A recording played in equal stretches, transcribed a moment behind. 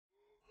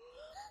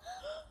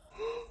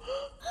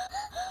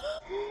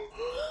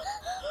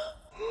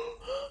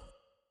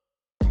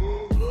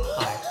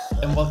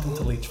and welcome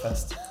to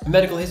LeechFest, a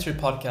medical history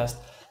podcast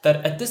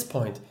that at this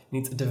point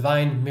needs a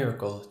divine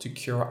miracle to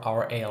cure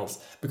our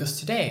ails, because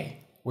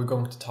today we're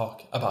going to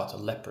talk about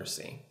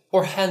leprosy,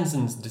 or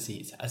Hansen's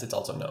disease as it's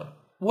also known.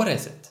 What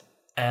is it?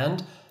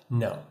 And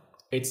no,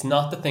 it's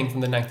not the thing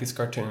from the 90s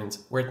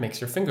cartoons where it makes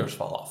your fingers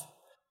fall off.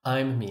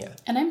 I'm Mia.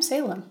 And I'm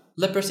Salem.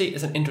 Leprosy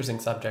is an interesting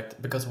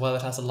subject because while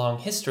it has a long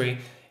history,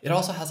 it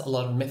also has a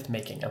lot of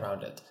myth-making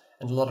around it,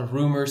 and a lot of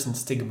rumors and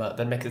stigma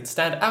that makes it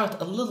stand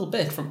out a little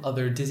bit from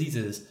other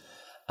diseases.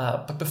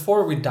 But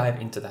before we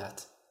dive into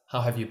that,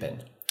 how have you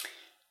been?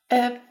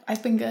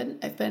 I've been good.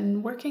 I've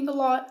been working a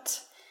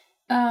lot.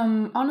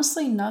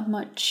 Honestly, not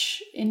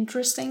much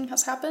interesting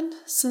has happened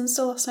since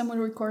the last time we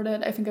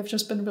recorded. I think I've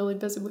just been really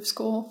busy with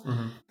school.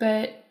 Mm-hmm.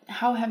 But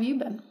how have you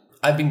been?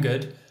 I've been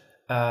good.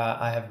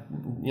 I've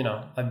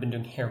been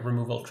doing hair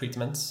removal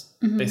treatments,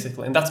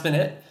 basically. And that's been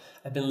it.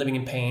 I've been living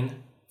in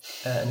pain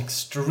and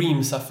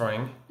extreme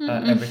suffering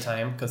every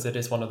time, because it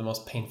is one of the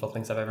most painful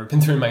things I've ever been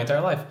through in my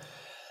entire life.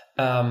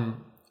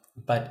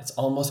 But it's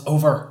almost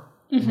over.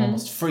 I'm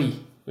almost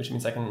free, which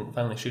means I can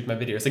finally shoot my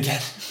videos again.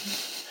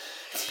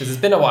 Because it's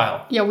been a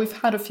while. Yeah, we've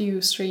had a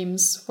few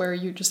streams where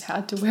you just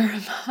had to wear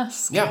a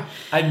mask. Yeah,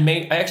 I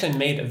actually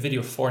made a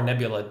video for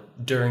Nebula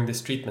during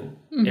this treatment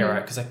era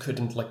because I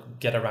couldn't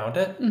get around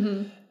it.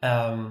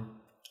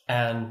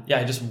 And yeah,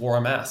 I just wore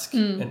a mask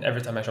and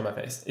every time I show my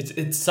face.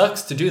 It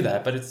sucks to do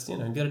that, but it's, you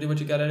gotta do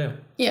what you gotta do.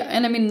 Yeah,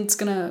 and I mean,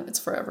 it's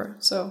forever.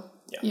 So,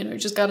 you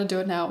just gotta do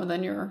it now and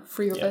then you're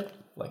free of it.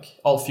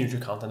 All future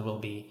content will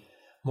be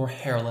more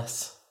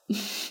hairless.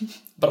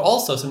 But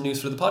also some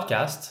news for the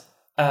podcast.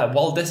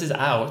 While this is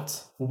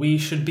out, we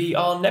should be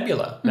on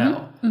Nebula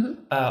now.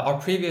 Our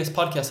previous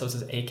podcast host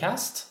is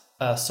Acast.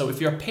 So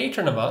if you're a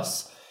patron of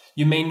us,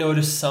 you may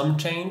notice some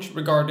change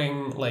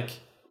regarding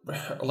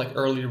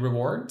early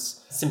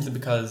rewards, simply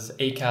because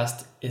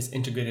Acast is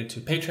integrated to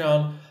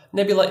Patreon.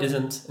 Nebula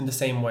isn't in the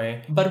same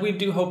way, but we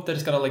do hope that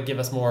it's gonna give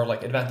us more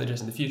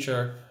advantages in the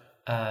future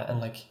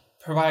and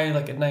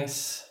provide a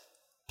nice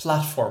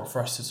platform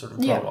for us to sort of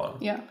grow on.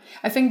 Yeah,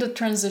 I think the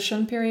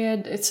transition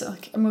period, it's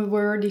we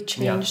already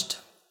changed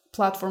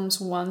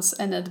platforms once,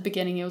 and at the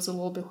beginning it was a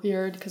little bit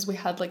weird because we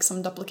had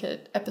some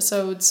duplicate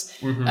episodes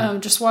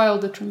just while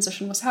the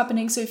transition was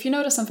happening. So if you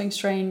notice something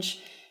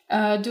strange,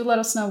 do let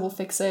us know, we'll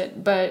fix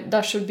it. But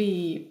that should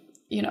be,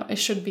 it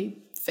should be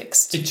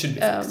fixed. It should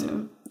be fixed,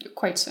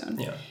 quite soon.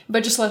 Yeah.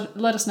 But just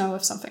let us know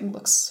if something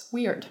looks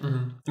weird.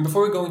 And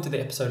before we go into the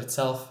episode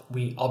itself,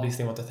 we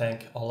obviously want to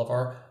thank all of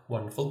our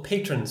wonderful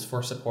patrons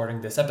for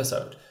supporting this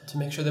episode to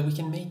make sure that we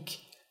can make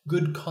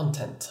good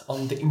content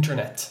on the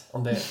internet,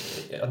 on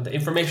the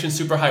information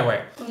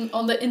superhighway,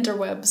 on the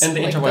interwebs, and the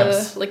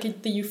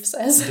interwebs, the youth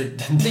says.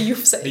 The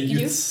youth say. The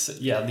youths,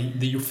 yeah, the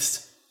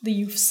youths. The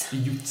youths. The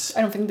youths.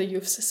 I don't think the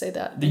youths say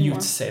that. The anymore.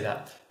 youths say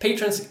that.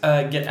 Patrons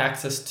get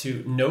access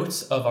to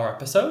notes of our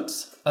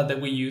episodes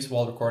that we use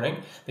while recording.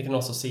 They can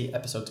also see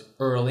episodes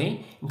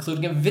early,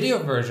 including a video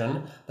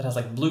version that has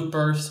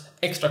bloopers,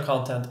 extra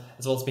content,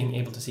 as well as being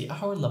able to see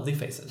our lovely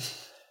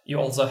faces. You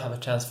also have a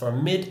chance for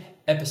a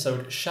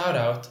mid-episode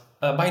shout-out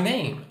by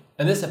name.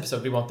 In this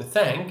episode, we want to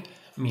thank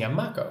Mia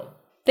Mako.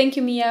 Thank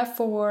you, Mia,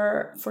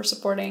 for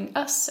supporting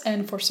us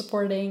and for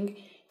supporting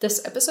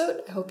this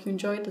episode. I hope you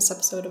enjoyed this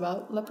episode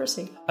about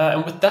leprosy.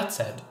 And with that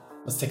said,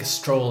 let's take a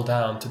stroll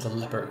down to the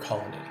leper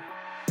colony.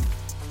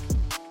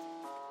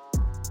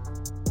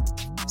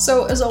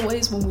 So, as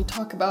always, when we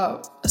talk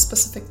about a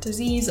specific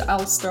disease,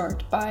 I'll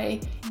start by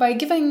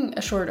giving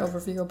a short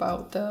overview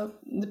about the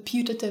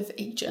putative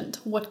agent,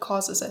 what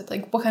causes it,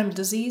 what kind of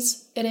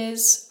disease it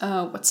is,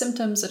 what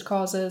symptoms it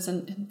causes,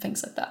 and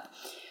things like that.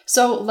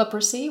 So,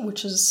 leprosy,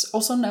 which is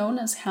also known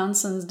as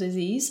Hansen's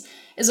disease,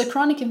 is a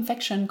chronic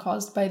infection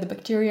caused by the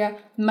bacteria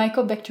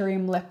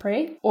Mycobacterium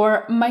leprae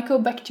or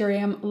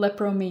Mycobacterium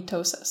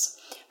lepromatosis.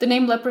 The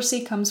name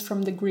leprosy comes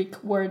from the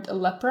Greek word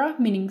lepra,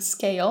 meaning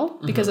scale,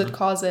 because it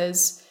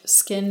causes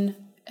skin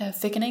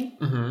thickening.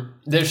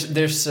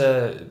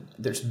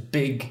 There's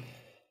big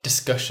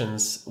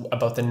discussions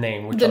about the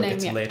name, which I'll get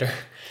to later,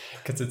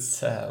 because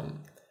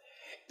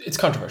it's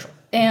controversial.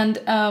 And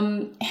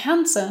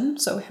Hansen,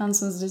 so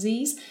Hansen's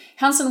disease,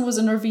 Hansen was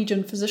a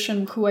Norwegian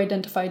physician who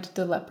identified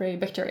the leprae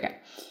bacteria.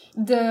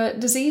 The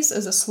disease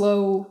is a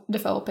slow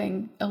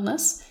developing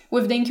illness,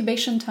 with the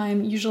incubation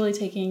time usually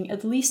taking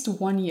at least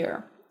 1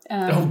 year.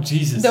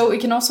 Jesus. Though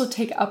it can also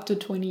take up to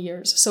 20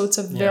 years. So it's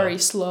a very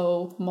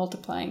slow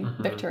multiplying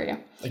bacteria.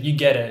 You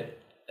get it,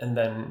 and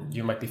then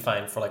you might be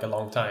fine for a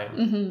long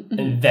time.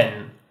 And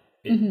then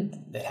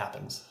it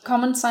happens.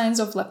 Common signs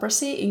of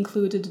leprosy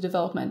include the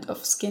development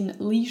of skin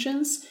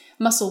lesions,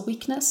 muscle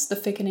weakness, the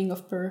thickening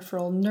of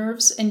peripheral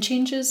nerves, and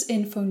changes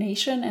in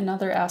phonation and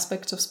other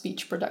aspects of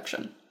speech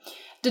production.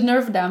 The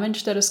nerve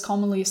damage that is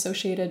commonly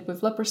associated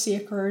with leprosy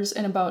occurs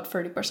in about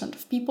 30%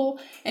 of people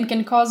and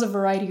can cause a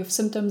variety of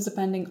symptoms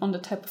depending on the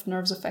type of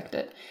nerves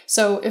affected.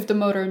 So if the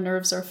motor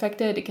nerves are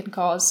affected, it can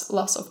cause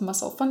loss of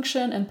muscle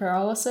function and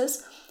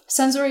paralysis.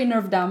 Sensory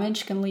nerve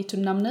damage can lead to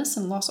numbness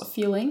and loss of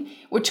feeling,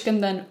 which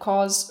can then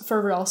cause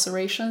further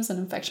ulcerations and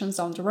infections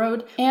down the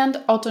road.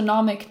 And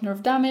autonomic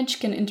nerve damage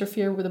can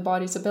interfere with the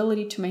body's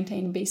ability to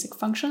maintain basic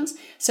functions,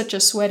 such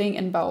as sweating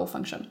and bowel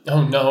function.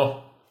 Oh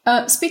no.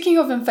 Speaking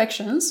of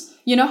infections,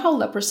 you know how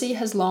leprosy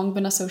has long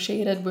been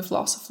associated with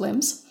loss of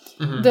limbs?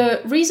 Mm-hmm.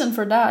 The reason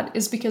for that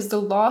is because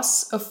the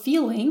loss of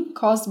feeling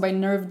caused by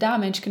nerve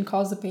damage can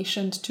cause the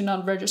patient to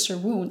not register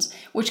wounds,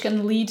 which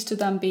can lead to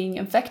them being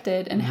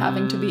infected and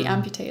having to be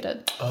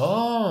amputated.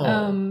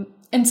 Oh.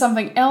 And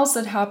something else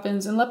that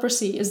happens in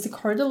leprosy is the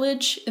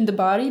cartilage in the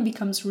body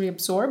becomes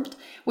reabsorbed,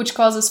 which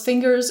causes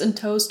fingers and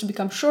toes to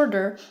become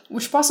shorter,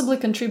 which possibly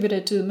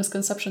contributed to the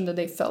misconception that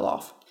they fell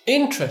off.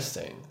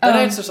 Interesting. That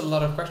answers a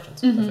lot of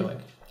questions, I feel like.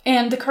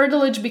 And the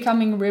cartilage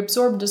becoming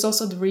reabsorbed is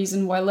also the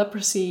reason why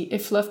leprosy,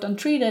 if left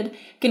untreated,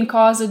 can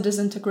cause a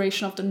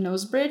disintegration of the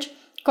nose bridge,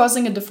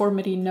 causing a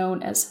deformity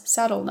known as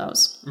saddle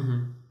nose.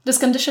 Mm-hmm. This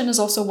condition is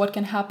also what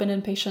can happen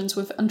in patients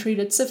with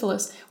untreated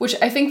syphilis, which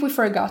I think we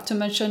forgot to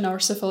mention in our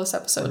syphilis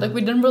episode. Mm-hmm. Like,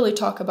 we didn't really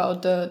talk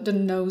about the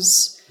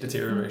nose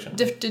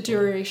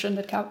deterioration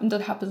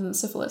that happens in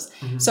syphilis.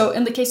 Mm-hmm. So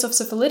in the case of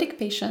syphilitic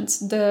patients,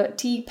 the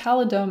T.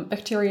 pallidum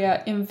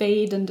bacteria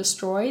invade and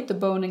destroy the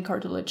bone and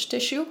cartilage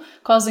tissue,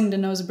 causing the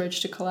nose bridge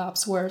to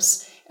collapse,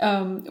 whereas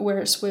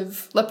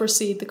with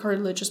leprosy, the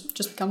cartilage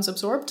just becomes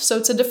absorbed. So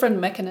it's a different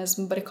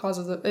mechanism, but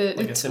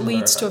it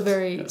leads to a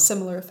very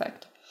similar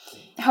effect.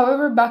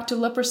 However, back to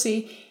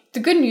leprosy, the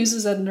good news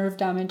is that nerve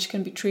damage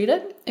can be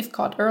treated if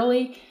caught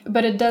early,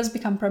 but it does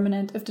become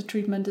permanent if the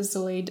treatment is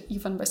delayed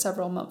even by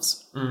several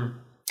months. Mm.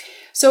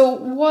 So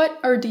what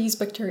are these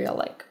bacteria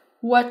like?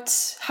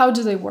 How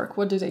do they work?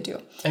 What do they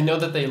do? I know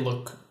that they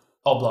look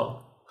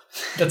oblong.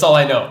 That's all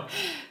I know.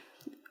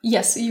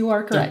 Yes, you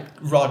are correct.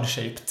 They're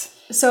rod-shaped.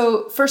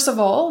 So first of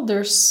all,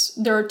 there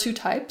are two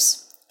types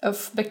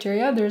of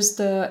bacteria. There's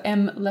the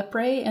M.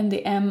 leprae and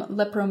the M.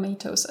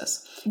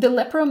 lepromatosis. The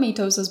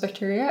lepromatosis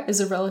bacteria is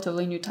a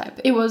relatively new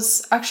type. It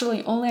was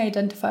actually only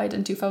identified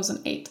in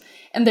 2008,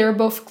 and they are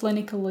both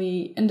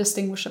clinically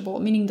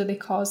indistinguishable, meaning that they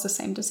cause the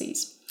same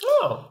disease.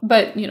 Oh.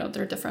 But,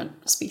 they're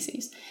different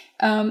species.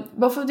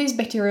 Both of these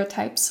bacterial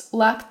types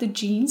lack the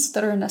genes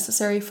that are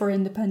necessary for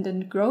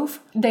independent growth.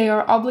 They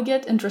are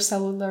obligate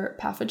intracellular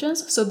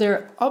pathogens, so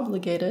they're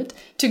obligated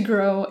to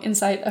grow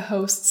inside a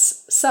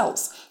host's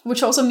cells,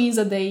 which also means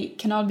that they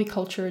cannot be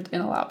cultured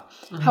in a lab.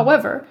 Mm-hmm.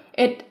 However,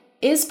 it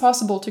is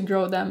possible to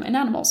grow them in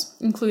animals,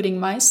 including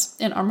mice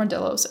and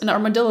armadillos. And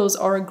armadillos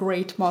are a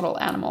great model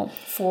animal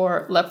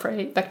for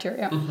leprae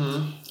bacteria.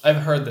 Mm-hmm. I've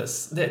heard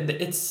this.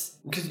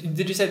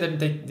 Did you say that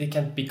they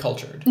can't be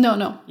cultured?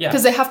 No. Yeah.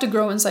 Because they have to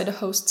grow inside a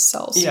host's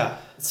cells. Yeah.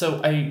 So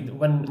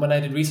when I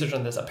did research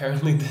on this,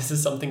 apparently this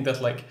is something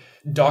that like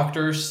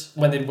doctors,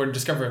 when they were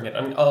discovering it,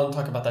 I'll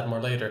talk about that more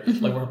later,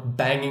 mm-hmm. like were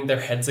banging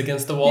their heads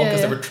against the wall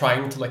because they were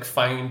trying to like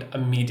find a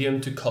medium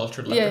to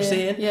culture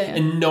leprosy in,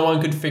 and no one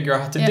could figure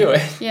out how to do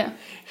it. Yeah.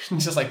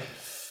 It's just like,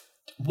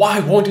 why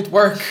won't it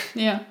work?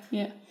 Yeah.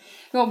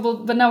 Well,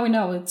 but now we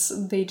know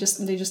they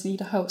just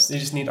need a host. They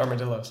just need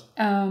armadillos.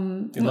 They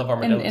love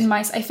armadillos. In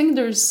mice, I think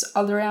there's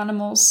other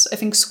animals. I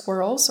think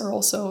squirrels are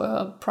also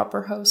a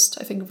proper host.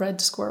 I think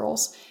red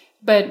squirrels.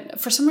 But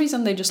for some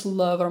reason, they just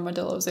love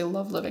armadillos. They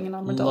love living in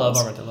armadillos.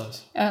 Love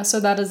armadillos.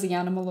 So that is the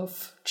animal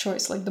of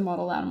choice, like the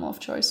model animal of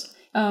choice.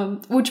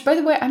 Which, by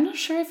the way, I'm not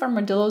sure if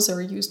armadillos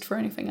are used for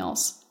anything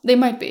else. They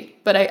might be,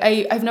 but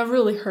I've never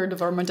really heard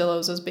of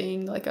armadillos as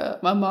being like a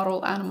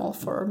model animal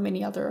for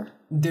many other.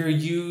 They're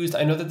used.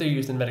 I know that they're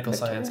used in medical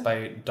science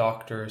by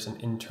doctors and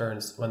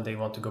interns when they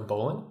want to go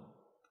bowling.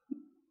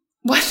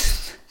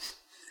 What?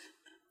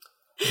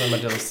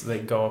 Armadillos, they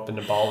go up in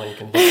the ball and you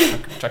can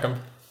check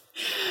them.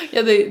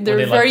 Yeah,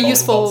 they're very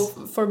useful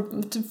for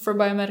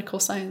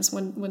biomedical science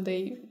when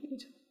they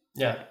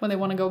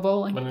want to go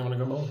bowling. When they want to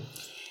go bowling.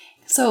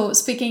 So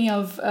speaking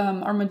of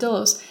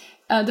armadillos,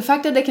 the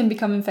fact that they can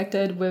become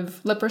infected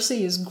with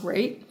leprosy is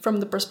great from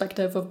the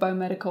perspective of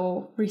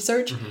biomedical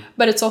research, mm-hmm.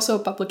 but it's also a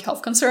public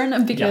health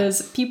concern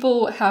because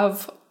people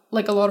have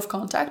like a lot of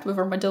contact with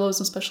armadillos,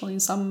 especially in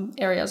some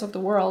areas of the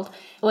world,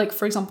 like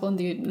for example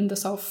in the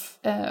south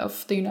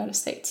of the United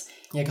States.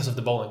 Yeah, because of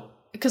the bowling.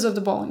 Because of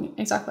the bowling,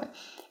 exactly.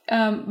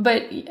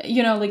 But,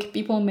 like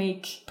people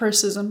make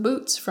purses and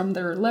boots from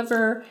their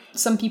liver.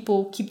 Some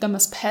people keep them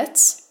as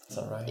pets. Is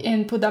that right?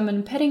 And put them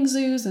in petting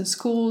zoos and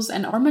schools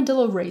and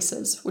armadillo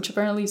races, which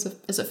apparently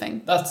is a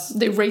thing.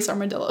 They race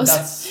armadillos.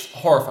 That's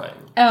horrifying.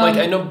 Like,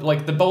 I know,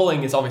 like, the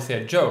bowling is obviously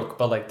a joke,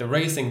 but, like, the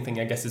racing thing,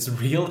 I guess, is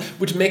real,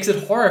 which makes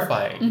it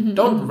horrifying. Mm-hmm,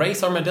 Don't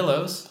race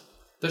armadillos.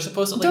 They're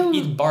supposed to,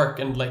 eat bark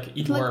and,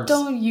 eat worms.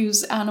 Don't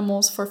use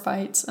animals for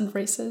fights and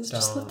races.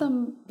 Just let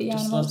them be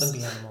animals. Just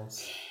let them be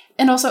animals.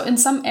 And also, in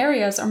some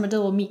areas,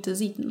 armadillo meat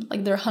is eaten.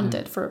 Like, they're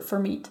hunted for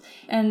meat.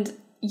 And,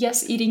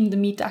 yes, eating the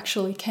meat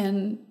actually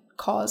can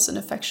cause an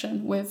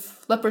infection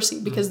with leprosy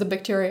because the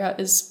bacteria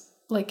is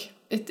like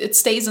it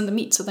stays in the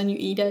meat, so then you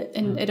eat it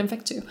and it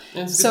infects you.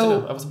 It's good to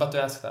know. I was about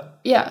to ask that.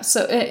 Yeah,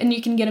 so and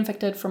you can get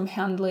infected from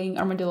handling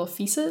armadillo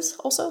feces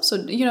also. So,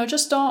 you know,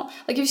 just don't,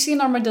 like, if you see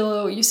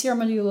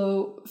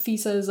armadillo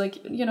feces,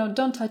 like, you know,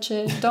 don't touch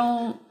it,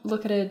 don't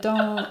look at it,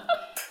 don't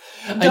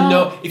I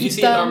know, if you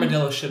see an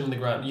armadillo shit on the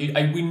ground,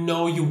 we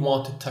know you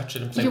want to touch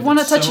it and play with it. You want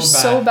to touch it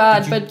so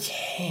bad, but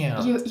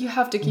can't. You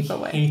have to keep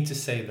away. I hate to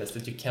say this,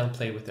 that you can't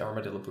play with the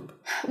armadillo poop.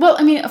 Well,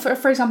 I mean,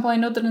 for example, I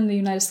know that in the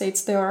United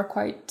States they are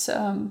quite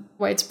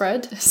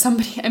widespread.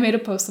 I made a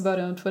post about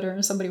it on Twitter,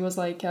 and somebody was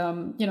like,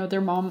 you know,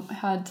 their mom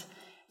had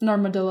an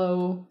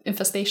armadillo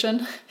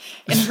infestation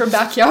in her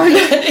backyard.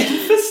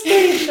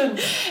 Infestation!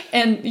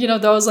 And, you know,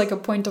 that was like a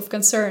point of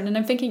concern. And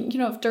I'm thinking, you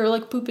know, if they're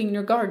like pooping in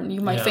your garden,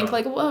 you might think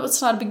like, well, it's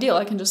not a big deal.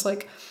 I can just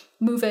like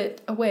move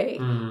it away.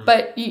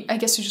 But I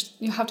guess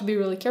you have to be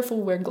really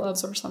careful, wear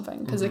gloves or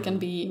something, because it can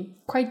be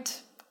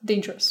quite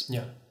dangerous.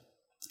 Yeah.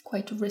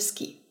 Quite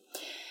risky.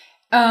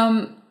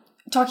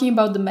 Talking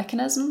about the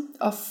mechanism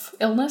of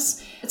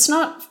illness, it's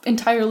not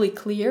entirely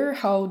clear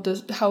how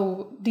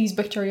these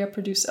bacteria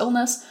produce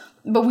illness,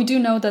 but we do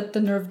know that the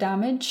nerve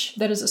damage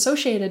that is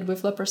associated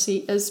with leprosy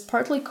is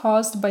partly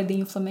caused by the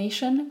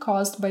inflammation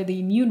caused by the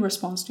immune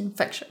response to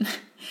infection.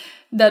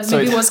 That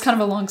maybe was kind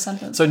of a long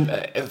sentence. So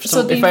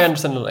if I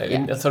understand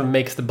it sort of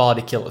makes the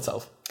body kill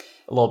itself.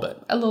 A little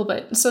bit. A little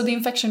bit. So the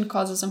infection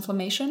causes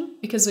inflammation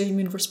because the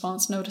immune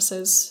response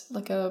notices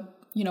like a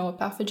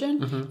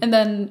pathogen. And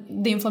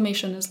then the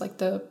inflammation is like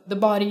the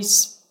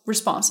body's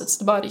response. It's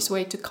the body's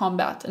way to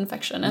combat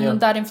infection. And then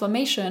that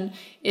inflammation,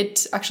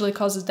 it actually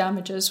causes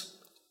damage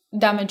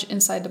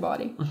inside the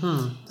body.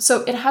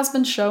 So it has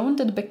been shown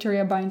that the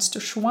bacteria binds to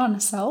Schwann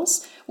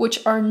cells,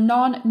 which are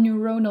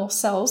non-neuronal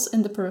cells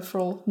in the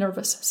peripheral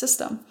nervous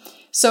system.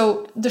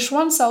 So the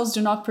Schwann cells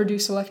do not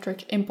produce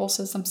electric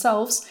impulses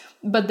themselves,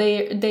 but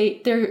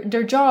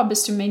their job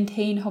is to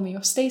maintain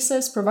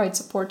homeostasis, provide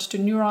support to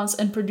neurons,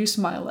 and produce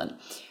myelin.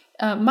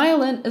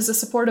 Myelin is a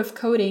supportive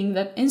coating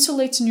that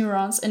insulates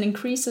neurons and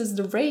increases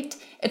the rate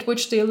at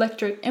which the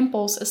electric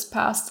impulse is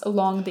passed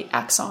along the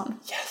axon.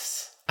 Yes.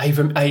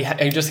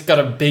 I just got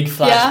a big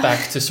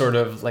flashback to sort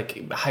of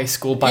like high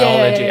school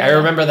biology. I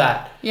remember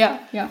that.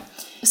 Yeah.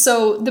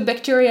 So the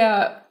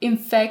bacteria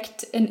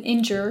infect and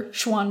injure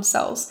Schwann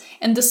cells,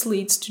 and this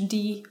leads to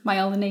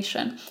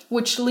demyelination,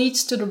 which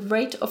leads to the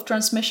rate of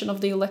transmission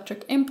of the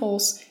electric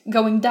impulse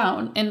going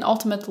down, and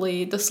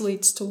ultimately this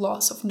leads to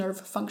loss of nerve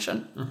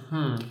function.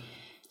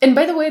 And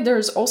by the way,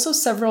 there's also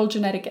several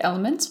genetic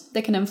elements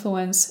that can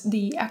influence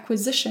the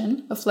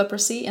acquisition of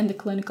leprosy and the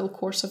clinical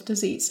course of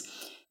disease.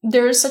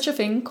 There is such a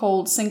thing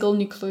called single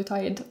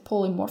nucleotide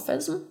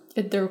polymorphism.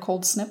 They're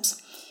called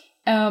SNPs.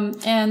 And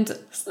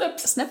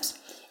SNPs.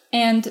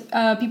 And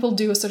people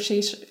do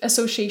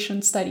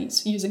association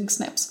studies using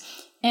SNPs.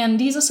 And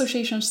these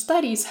association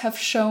studies have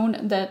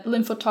shown that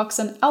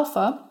lymphotoxin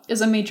alpha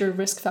is a major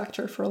risk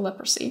factor for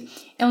leprosy.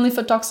 And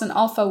lymphotoxin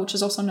alpha, which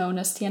is also known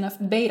as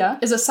TNF beta,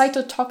 is a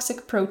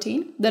cytotoxic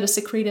protein that is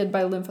secreted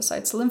by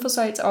lymphocytes.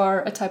 Lymphocytes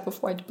are a type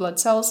of white blood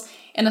cells,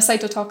 and a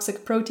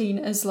cytotoxic protein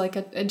is like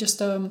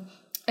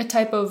a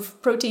type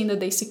of protein that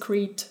they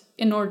secrete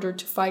in order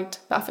to fight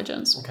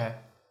pathogens. Okay.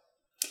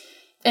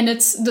 And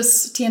it's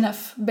this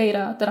TNF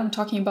beta that I'm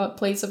talking about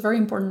plays a very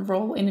important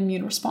role in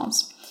immune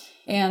response.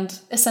 And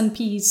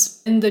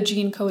SNPs in the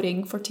gene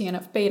coding for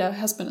TNF beta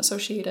has been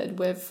associated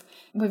with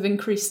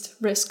increased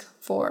risk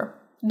for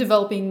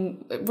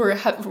developing,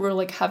 we're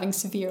like having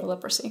severe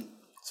leprosy.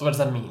 So what does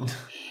that mean?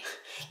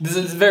 This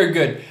is very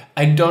good.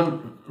 I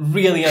don't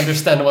really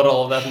understand what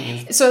all of that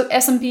means. So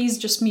SNPs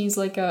just means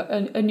like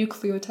a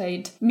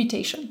nucleotide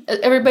mutation.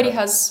 Everybody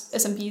has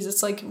SNPs.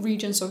 It's like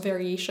regions of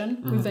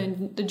variation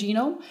within the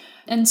genome.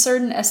 And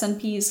certain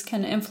SNPs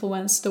can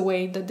influence the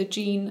way that the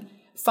gene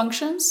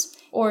functions,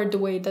 or the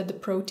way that the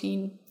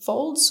protein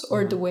folds,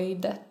 or the way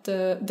that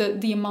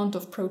the amount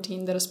of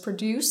protein that is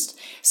produced.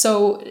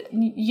 So,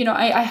 you know,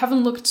 I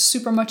haven't looked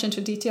super much into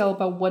detail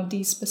about what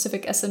these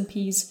specific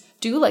SNPs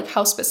do, like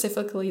how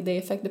specifically they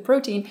affect the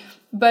protein.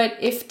 But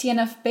if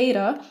TNF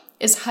beta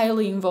is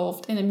highly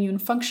involved in immune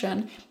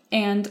function,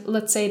 and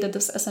let's say that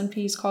this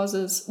SNP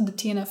causes the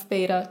TNF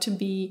beta to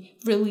be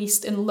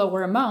released in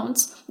lower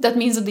amounts, that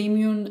means that the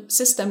immune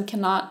system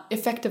cannot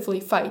effectively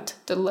fight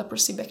the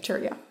leprosy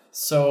bacteria.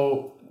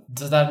 So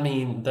does that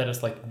mean that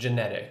it's like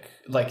genetic?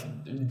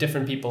 Like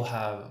different people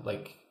have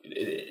like,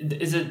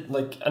 is it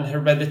like an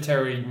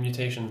hereditary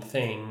mutation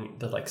thing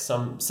that like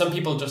some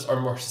people just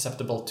are more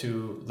susceptible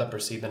to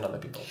leprosy than other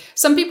people?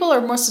 Some people are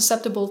more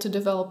susceptible to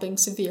developing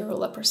severe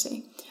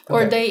leprosy,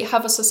 or they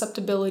have a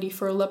susceptibility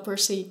for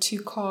leprosy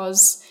to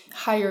cause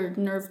higher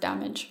nerve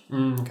damage.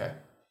 Okay.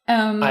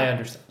 I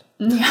understand.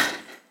 Yeah.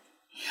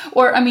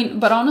 Or, I mean,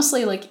 but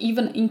honestly, like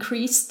even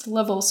increased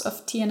levels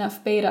of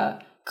TNF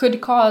beta could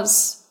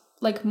cause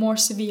like more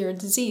severe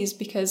disease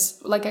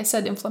because, like I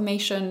said,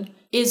 inflammation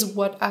is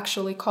what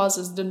actually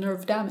causes the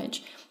nerve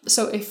damage.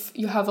 So if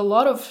you have a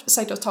lot of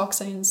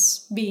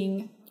cytotoxins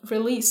being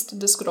released,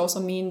 this could also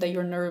mean that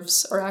your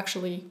nerves are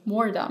actually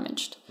more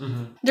damaged.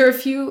 There are a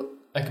few...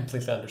 I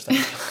completely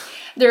understand.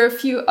 There are a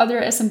few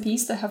other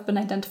SNPs that have been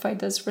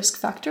identified as risk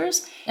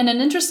factors. And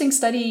an interesting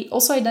study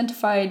also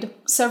identified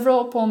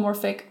several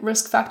polymorphic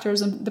risk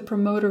factors in the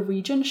promoter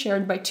region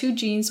shared by 2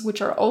 genes,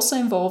 which are also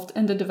involved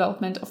in the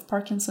development of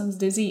Parkinson's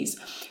disease.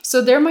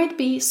 So there might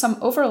be some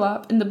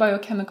overlap in the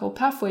biochemical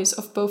pathways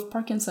of both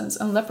Parkinson's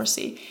and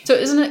leprosy. So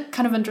isn't it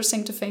kind of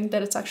interesting to think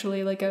that it's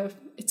actually like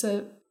it's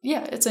a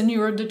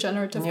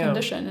neurodegenerative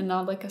condition and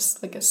not like a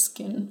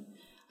skin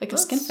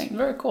thing.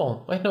 Very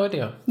cool. I had no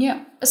idea.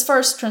 Yeah. As far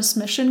as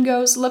transmission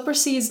goes,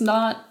 leprosy is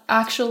not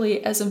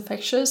actually as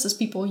infectious as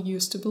people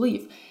used to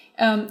believe.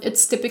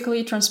 It's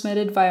typically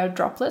transmitted via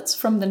droplets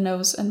from the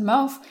nose and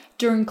mouth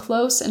during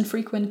close and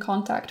frequent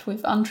contact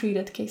with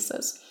untreated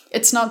cases.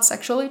 It's not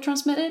sexually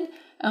transmitted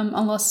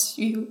unless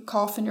you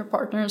cough in your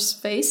partner's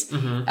face.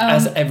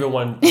 As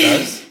everyone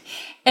does.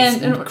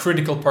 It's a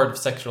critical part of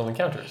sexual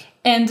encounters.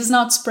 And does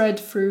not spread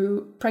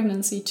through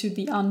pregnancy to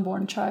the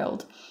unborn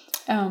child.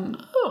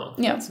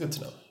 That's good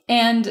to know.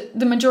 And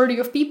the majority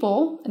of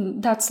people,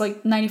 and that's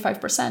like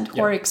 95%,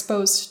 who are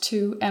exposed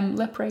to M.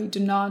 leprae do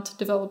not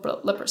develop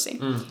leprosy.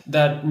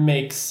 That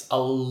makes a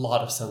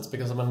lot of sense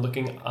because I'm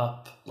looking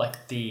up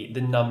like the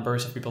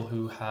numbers of people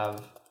who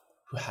have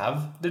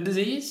the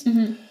disease.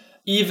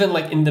 Even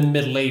like in the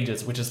Middle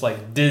Ages, which is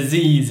like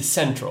disease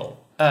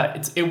central.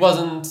 It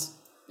wasn't.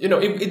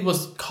 It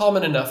was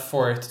common enough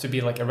for it to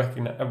be like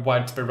a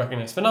widespread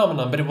recognized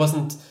phenomenon, but it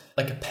wasn't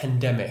like a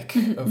pandemic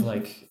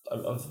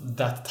of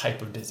that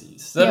type of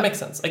disease. So that makes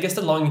sense. I guess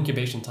the long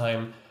incubation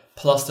time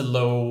plus the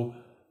low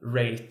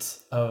rate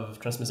of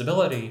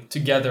transmissibility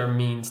together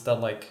means that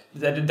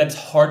that's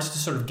hard to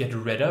sort of get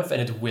rid of,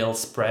 and it will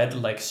spread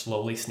like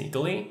slowly,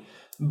 sneakily,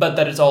 but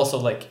that it's also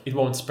like it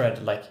won't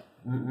spread like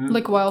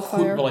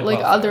wildfire,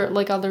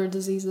 other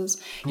diseases.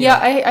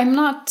 I'm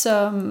not.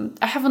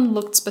 I haven't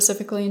looked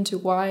specifically into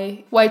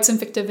why its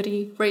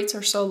infectivity rates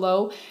are so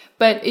low,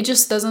 but it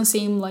just doesn't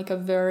seem like a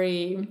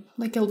very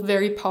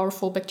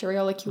powerful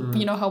bacteria. Like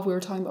you know how we were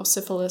talking about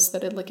syphilis,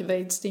 that it like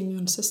evades the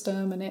immune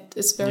system, and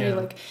it's very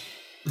like.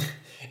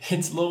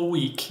 It's a little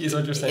weak, is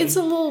what you're saying. It's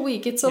a little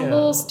weak. It's a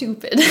little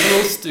stupid. It's a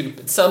little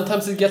stupid.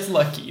 Sometimes it gets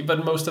lucky,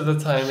 but most of the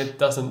time it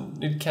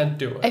doesn't. It can't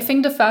do it. I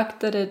think the fact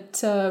that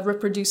it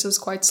reproduces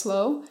quite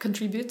slow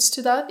contributes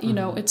to that. You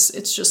know,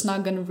 it's just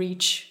not going to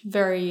reach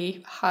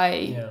very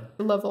high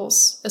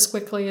levels as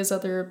quickly as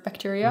other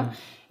bacteria.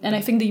 And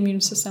I think the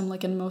immune system,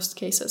 like in most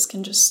cases,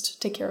 can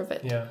just take care of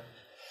it. Yeah.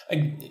 I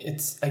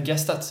guess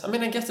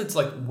it's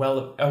like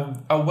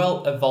a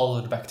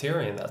well-evolved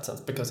bacteria in that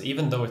sense, because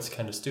even though it's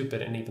kind of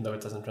stupid and even though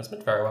it doesn't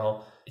transmit very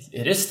well,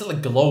 it is still a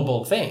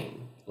global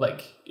thing.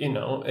 Like,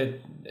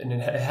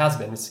 it has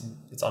been,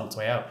 it's on its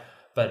way out,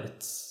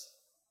 but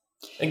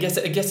I guess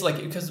like,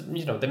 because,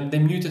 they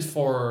muted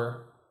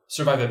for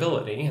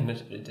survivability, and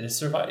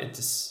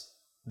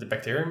the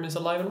bacterium is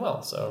alive and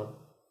well, so.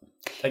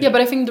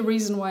 But I think the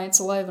reason why it's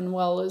alive and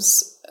well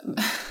is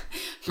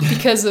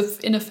because of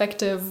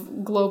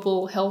ineffective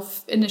global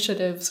health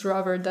initiatives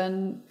rather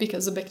than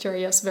because the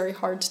bacteria is very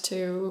hard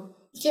to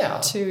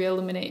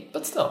eliminate.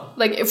 But still,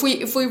 like if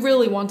we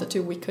really wanted to,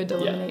 we could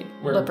eliminate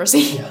leprosy.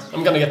 Yeah,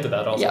 I'm gonna get to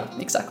that also. Yeah,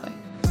 exactly.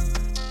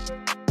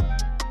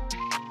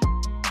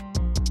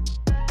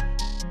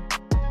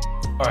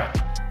 All right.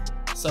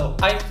 So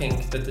I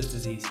think that this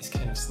disease is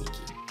kind of sneaky.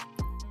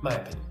 My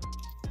opinion.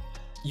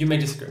 You may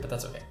disagree, but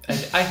that's okay.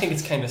 I think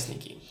it's kind of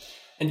sneaky.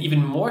 And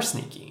even more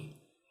sneaky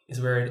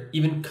is where it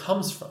even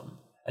comes from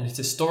and its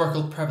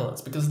historical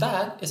prevalence, because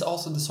that is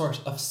also the source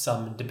of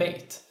some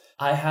debate.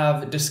 I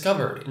have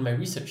discovered in my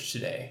research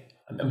today,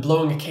 I'm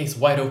blowing a case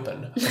wide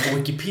open of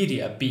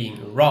Wikipedia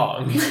being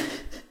wrong.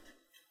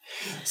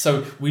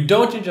 So we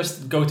don't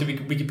just go to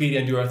Wikipedia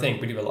and do our thing.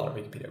 We do a lot of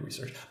Wikipedia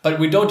research. But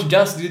we don't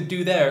just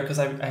do there, because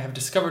I have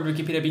discovered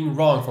Wikipedia being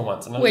wrong for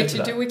once. And Wait,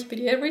 you do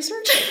Wikipedia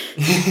research?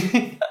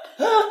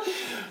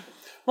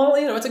 Well,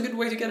 it's a good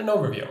way to get an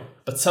overview.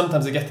 But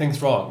sometimes I get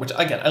things wrong, which,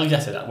 again, I'll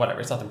get to that.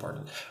 Whatever, it's not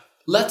important.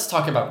 Let's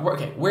talk about,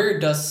 where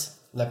does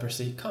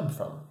leprosy come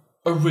from?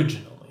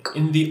 Originally,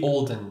 in the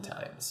olden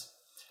times.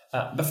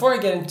 Before I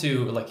get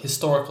into,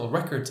 historical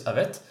records of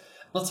it,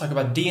 let's talk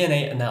about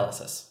DNA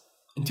analysis.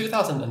 In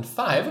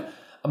 2005,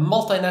 a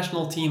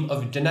multinational team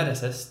of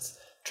geneticists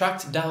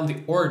tracked down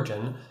the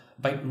origin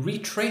by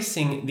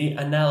retracing the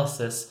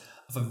analysis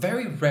of a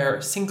very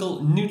rare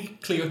single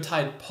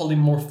nucleotide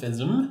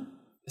polymorphism.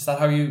 Is that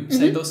how you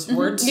say those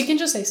words? You can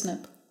just say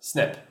SNP.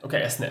 SNP.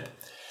 Okay, a SNP.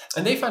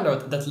 And they found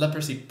out that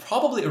leprosy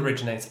probably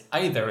originates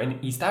either in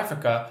East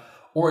Africa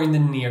or in the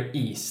Near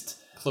East,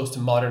 close to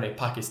modern-day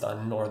Pakistan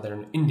and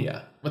northern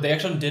India. What they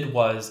actually did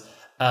was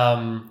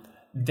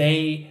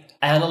they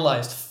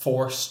analyzed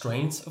 4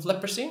 strains of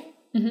leprosy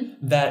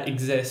that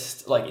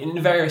exist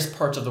in various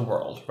parts of the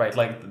world, right?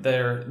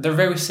 They're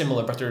very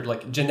similar, but they're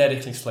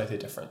genetically slightly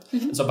different.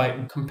 And so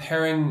by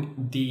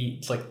comparing the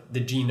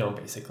genome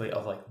basically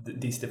of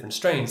these different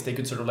strains, they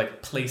could sort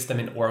of place them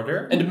in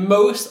order. And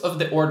most of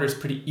the order is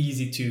pretty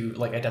easy to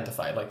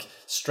identify.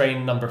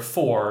 Strain number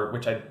 4,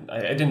 which I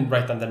didn't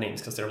write down the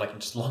names because they're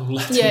just long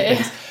Latin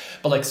things.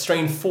 But like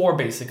strain 4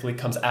 basically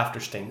comes after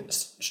strain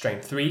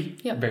 3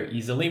 Yep. very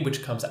easily,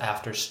 which comes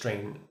after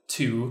strain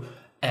 2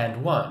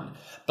 and 1.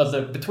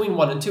 But between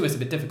 1 and 2 is a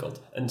bit difficult.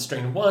 And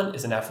strain 1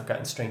 is in Africa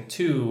and strain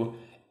 2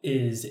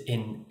 is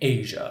in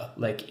Asia,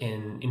 like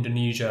in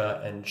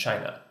Indonesia and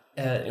China.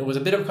 And it was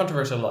a bit of a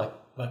controversial, like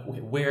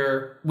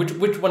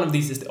which one of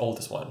these is the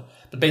oldest one?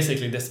 But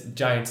basically this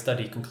giant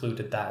study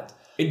concluded that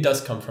it does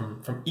come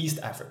from East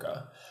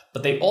Africa.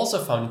 But they also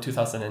found in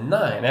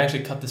 2009, I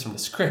actually cut this from the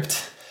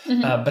script,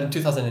 but in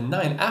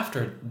 2009,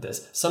 after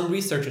this, some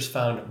researchers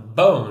found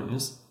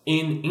bones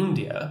in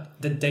India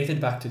that dated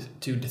back to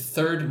the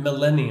 3rd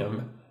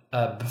millennium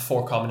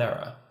before Common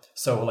Era.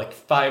 So like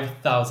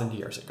 5,000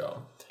 years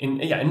ago. In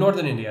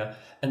northern India,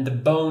 and the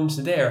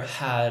bones there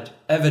had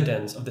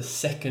evidence of the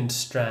second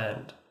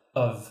strand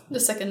of the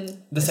second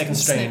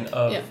strain snip.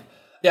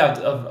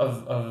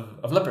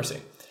 of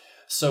leprosy.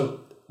 So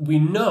we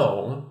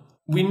know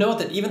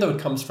that even though it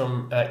comes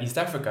from East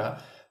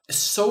Africa,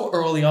 so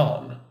early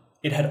on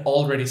it had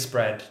already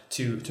spread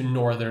to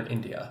northern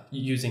India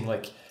using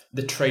like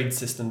the trade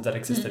system that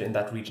existed in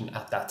that region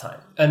at that time.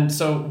 And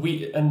so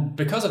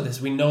because of this,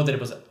 we know that it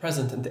was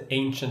present in the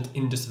ancient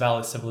Indus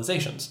Valley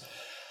civilizations.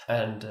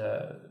 And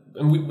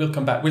we'll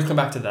come back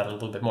to that a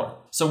little bit more.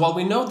 So while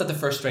we know that the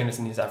first strain is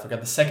in East Africa,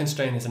 the second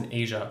strain is in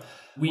Asia,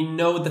 we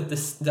know that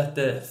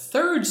the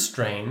third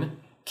strain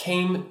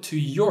came to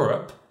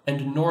Europe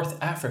and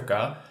North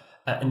Africa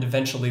and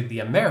eventually the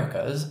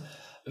Americas,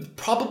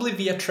 probably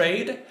via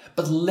trade,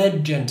 but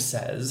legend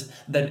says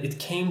that it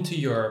came to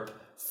Europe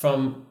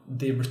from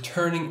the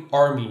returning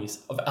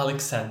armies of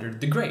Alexander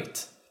the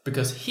Great,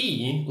 because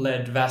he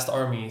led vast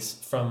armies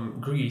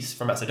from Greece,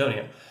 from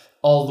Macedonia,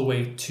 all the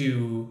way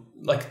to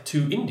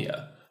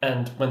India.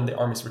 And when the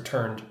armies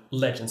returned,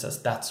 legend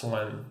says that's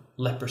when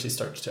leprosy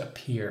starts to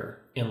appear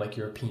in like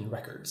European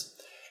records.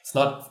 It's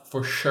not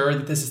for sure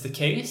that this is the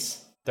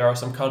case. There are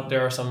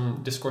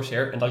some discourse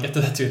here, and I'll get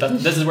to that too.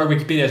 This is where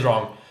Wikipedia is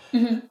wrong.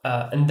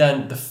 And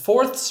then the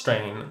fourth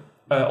strain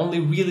only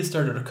really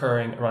started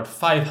occurring around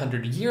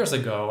 500 years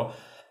ago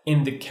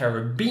in the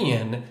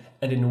Caribbean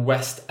and in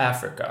West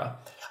Africa.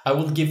 I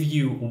will give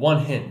you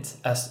one hint,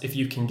 as if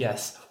you can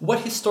guess. What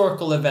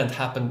historical event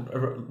happened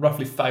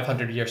roughly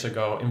 500 years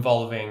ago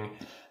involving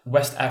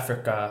West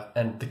Africa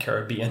and the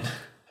Caribbean?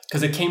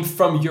 Because it came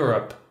from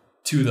Europe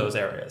to those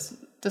areas.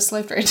 The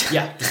slave trade.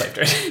 Yeah, the slave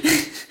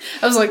trade.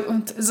 I was like,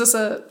 is this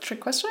a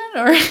trick question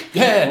or?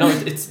 Yeah, no,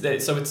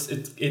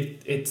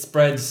 it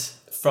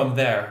spreads from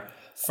there,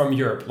 from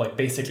Europe, like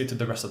basically to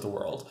the rest of the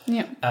world.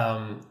 Yeah.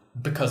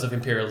 Because of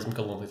imperialism,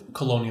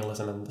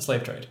 colonialism, and the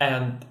slave trade.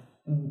 And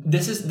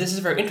this is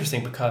very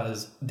interesting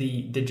because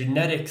the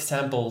genetic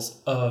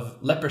samples of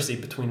leprosy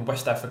between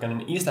West African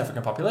and East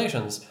African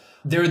populations,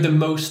 they're the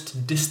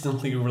most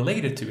distantly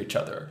related to each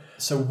other.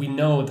 So we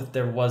know that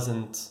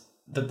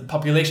that the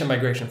population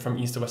migration from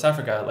East to West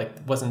Africa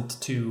wasn't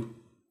too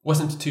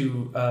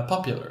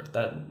popular,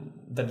 that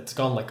it's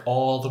gone like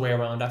all the way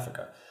around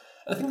Africa.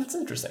 And I think that's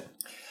interesting.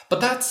 But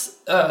that's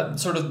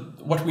sort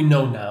of what we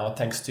know now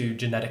thanks to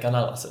genetic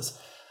analysis.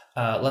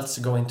 Let's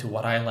go into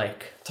what I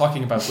like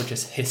talking about, which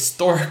is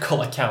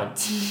historical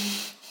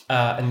accounts.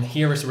 And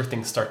here is where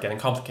things start getting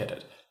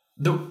complicated.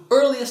 The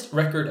earliest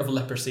record of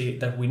leprosy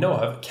that we know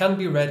of can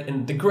be read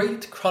in the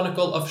Great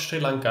Chronicle of Sri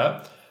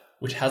Lanka,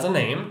 which has a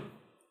name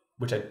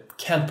which I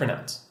can't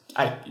pronounce.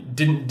 I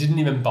didn't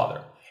even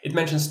bother. It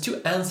mentions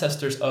two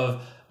ancestors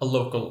of a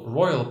local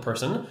royal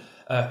person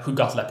who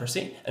got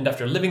leprosy, and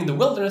after living in the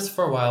wilderness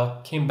for a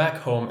while, came back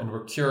home and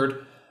were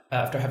cured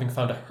after having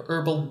found a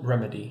herbal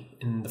remedy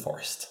in the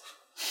forest.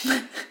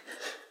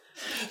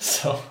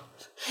 So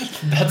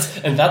that's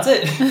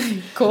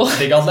it. Cool.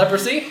 They got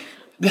leprosy.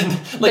 Then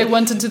they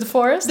went into the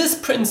forest. This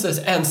prince's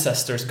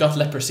ancestors got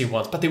leprosy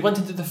once, but they went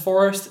into the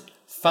forest,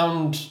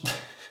 found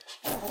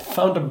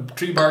a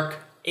tree bark,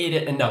 ate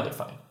it, and now they're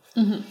fine.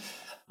 Mm-hmm.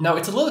 Now,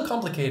 it's a little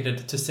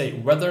complicated to say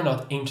whether or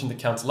not ancient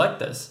accounts like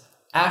this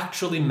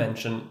actually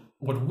mention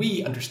what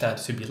we understand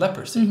to be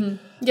leprosy.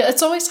 Mm-hmm. Yeah,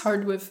 it's always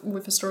hard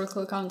with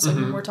historical accounts. Like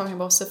when we're talking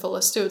about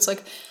syphilis too, it's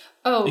like,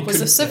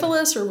 was it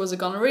syphilis or was it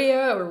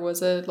gonorrhea or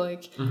was it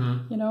like,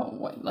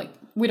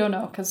 we don't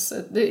know because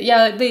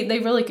they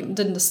really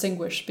didn't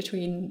distinguish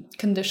between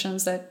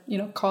conditions that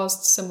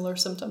caused similar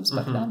symptoms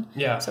back then.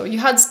 Yeah. So you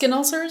had skin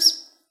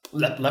ulcers.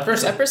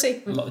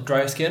 Leprosy.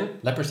 Dry skin.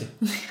 Leprosy.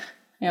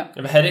 Yeah.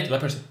 You have a headache.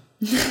 Leprosy.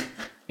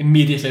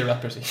 Immediately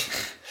leprosy.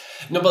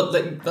 No,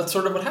 but that's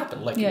sort of what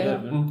happened.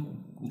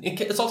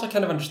 It's also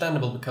kind of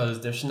understandable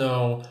because there's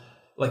no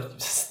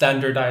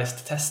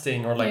standardized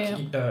testing or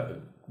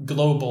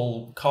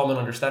global common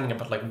understanding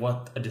about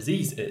what a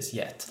disease is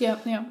yet. Yeah.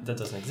 That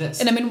doesn't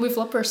exist. And I mean, with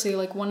leprosy,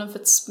 one of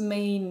its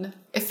main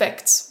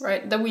effects,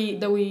 right, that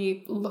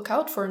we look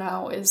out for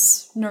now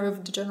is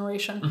nerve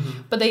degeneration.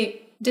 Mm-hmm. But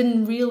they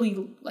didn't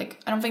really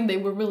I don't think they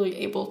were really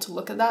able to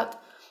look at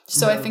that.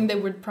 So I think they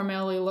would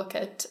primarily look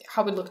at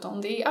how it looked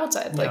on the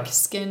outside,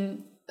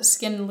 skin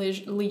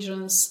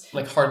lesions,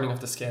 hardening of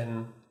the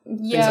skin.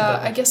 Yeah,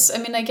 I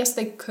guess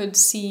they could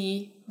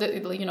see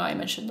the I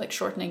mentioned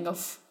shortening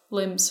of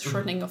limbs,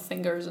 shortening of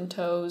fingers and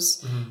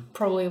toes,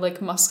 probably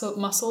like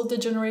muscle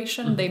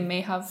degeneration. They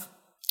may have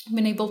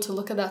been able to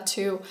look at that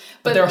too.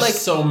 But there are like,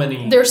 so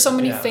many. There are so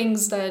many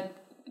things that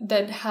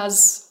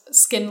has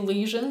skin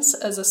lesions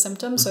as a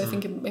symptom. So I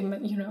think it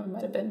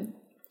might have been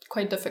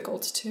quite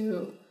difficult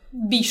to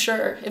be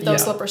sure if that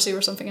was leprosy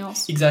or something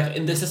else. Exactly.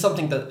 And this is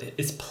something that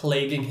is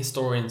plaguing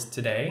historians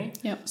today.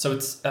 Yeah. So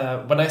it's,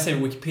 when I say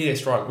Wikipedia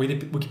is wrong,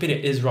 Wikipedia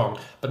is wrong,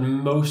 but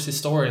most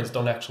historians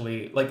don't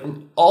actually, like,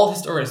 all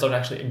historians don't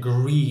actually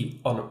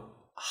agree on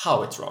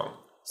how it's wrong.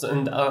 So,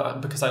 and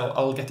because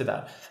I'll get to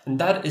that. And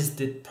that is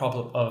the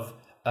problem of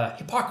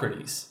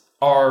Hippocrates,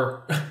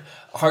 our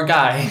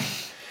guy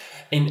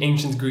in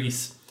ancient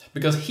Greece,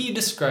 because he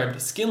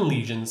described skin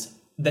lesions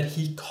that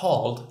he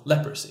called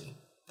leprosy.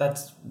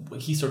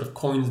 He sort of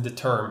coined the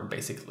term,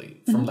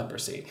 basically, from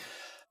leprosy.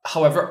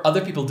 However,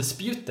 other people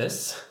dispute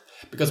this,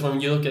 because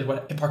when you look at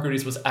what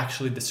Hippocrates was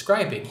actually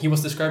describing, he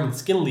was describing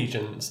skin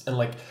lesions and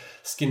like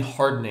skin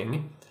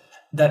hardening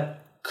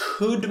that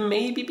could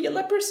maybe be a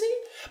leprosy,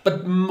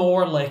 but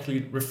more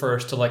likely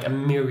refers to like a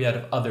myriad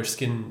of other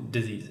skin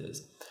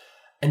diseases.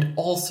 And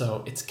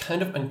also, it's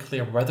kind of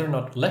unclear whether or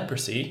not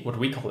leprosy, what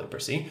we call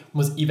leprosy,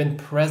 was even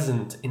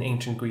present in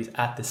ancient Greece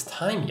at this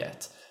time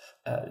yet.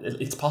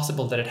 It's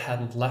possible that it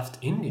hadn't left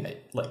India,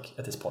 like,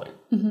 at this point.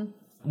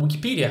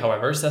 Wikipedia,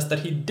 however, says that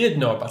he did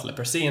know about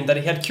leprosy and that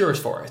he had cures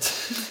for it.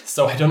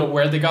 So I don't know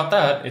where they got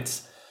that.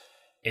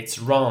 It's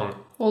wrong.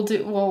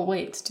 Well,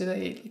 wait. Do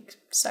they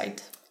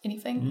cite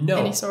anything? No.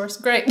 Any source?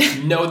 Great.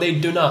 No, they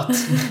do not.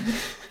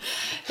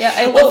 Yeah,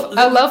 I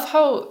love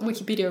how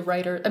Wikipedia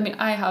writer. I mean,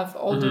 I have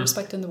all the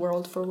respect in the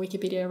world for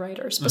Wikipedia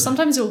writers, but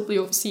sometimes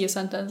you'll see a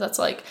sentence that's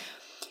like,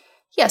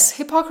 "Yes,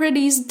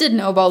 Hippocrates did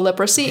know about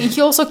leprosy, and he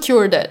also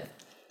cured it."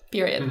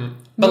 Period.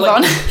 Move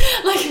on.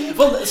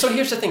 Well, so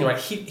here's the thing, right?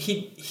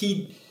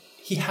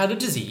 He had a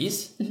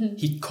disease.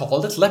 He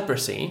called it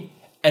leprosy,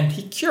 and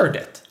he cured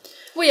it.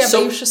 Well, yeah, so,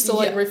 but you should still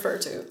like refer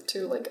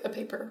to like a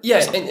paper.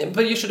 Yeah,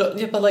 but you should.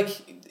 Yeah, but like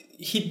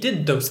he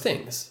did those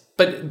things,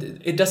 but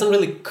it doesn't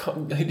really.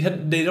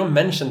 They don't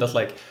mention that,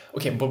 like,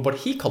 okay, but what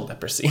he called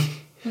leprosy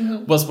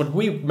was what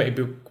we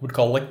maybe would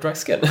call like dry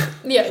skin.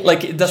 Yeah.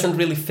 Like it doesn't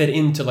really fit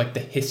into like the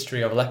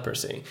history of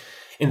leprosy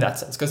in that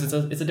sense, because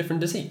it's a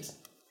different disease.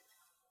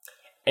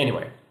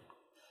 Anyway,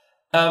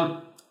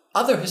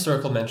 other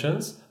historical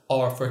mentions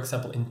are, for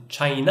example, in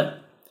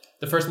China.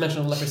 The first mention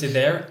of leprosy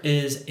there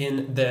is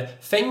in the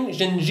Feng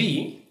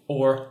Zhenji,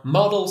 or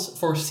Models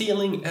for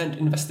Sealing and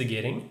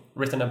Investigating,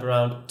 written up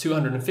around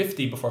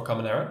 250 before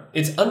Common Era.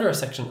 It's under a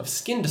section of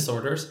skin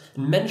disorders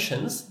and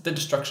mentions the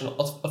destruction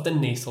of the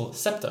nasal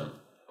septum,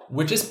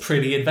 which is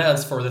pretty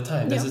advanced for the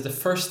time. This is the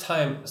first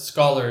time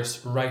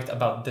scholars write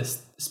about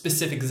this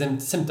specific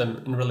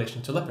symptom in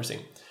relation to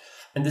leprosy.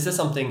 And this is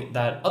something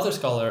that other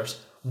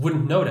scholars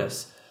wouldn't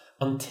notice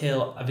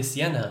until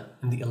Avicenna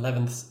in the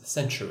 11th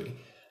century,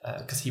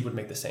 because he would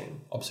make the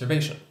same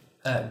observation.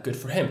 Good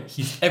for him.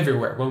 He's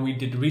everywhere. When we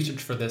did research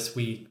for this,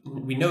 we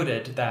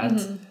noted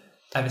that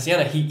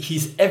Avicenna,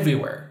 he's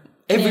everywhere.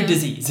 Every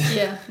disease.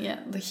 Yeah.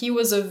 He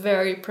was a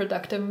very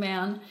productive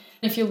man.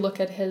 If you look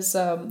at his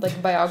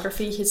like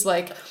biography, he's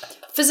like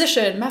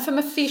physician,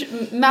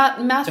 mathematician,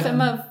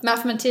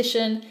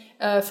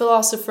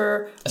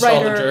 philosopher,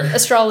 writer,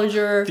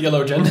 astrologer,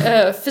 theologian,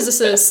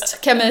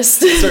 physicist,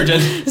 chemist,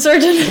 surgeon,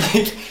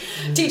 like,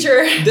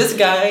 teacher. This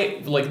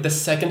guy, like the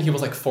second he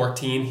was like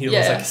 14, he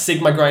was like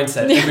Sigma grind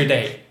set every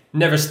day.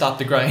 Never stopped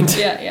the grind.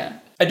 Yeah.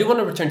 I do want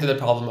to return to the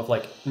problem of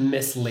like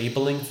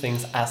mislabeling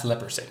things as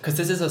leprosy, because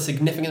this is a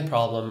significant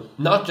problem,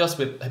 not just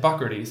with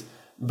Hippocrates,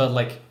 but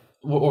like,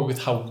 or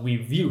with how we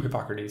view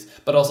Hippocrates,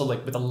 but also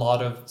like with a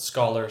lot of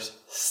scholars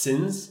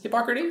since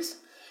Hippocrates,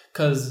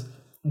 because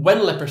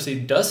when leprosy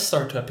does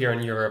start to appear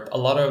in Europe, a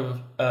lot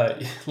of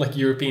like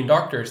European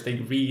doctors, they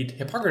read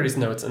Hippocrates'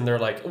 notes and they're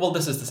like, well,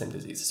 this is the same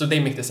disease. So they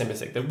make the same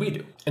mistake that we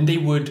do. And they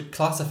would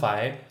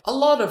classify a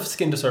lot of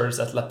skin disorders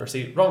as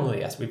leprosy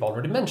wrongly, as we've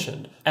already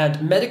mentioned.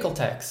 And medical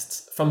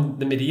texts from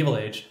the medieval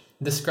age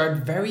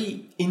described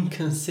very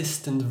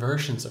inconsistent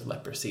versions of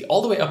leprosy,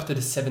 all the way up to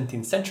the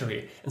 17th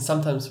century, and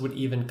sometimes would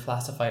even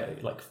classify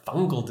like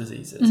fungal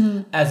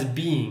diseases as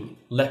being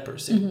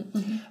leprosy.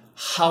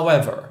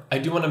 However, I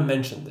do want to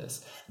mention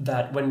this,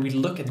 that when we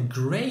look at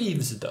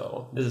graves,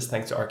 though, this is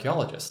thanks to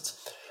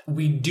archaeologists,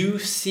 we do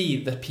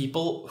see that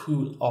people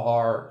who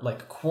are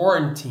like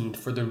quarantined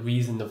for the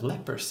reason of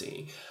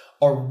leprosy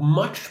are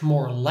much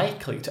more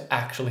likely to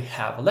actually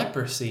have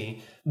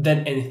leprosy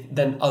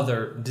than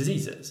other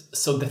diseases.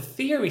 So the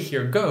theory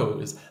here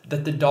goes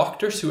that the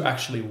doctors who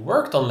actually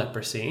worked on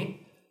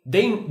leprosy,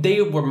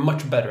 they were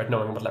much better at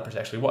knowing what leprosy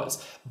actually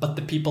was. But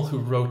the people who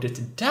wrote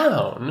it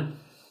down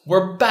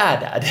were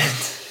bad at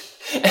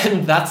it.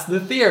 And that's the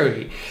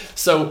theory.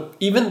 So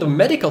even though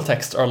medical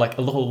texts are like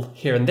a little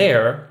here and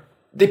there,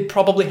 they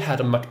probably had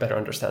a much better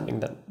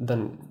understanding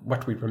than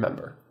what we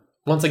remember.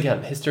 Once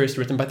again, history is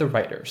written by the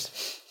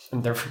writers,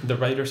 and the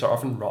writers are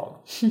often wrong.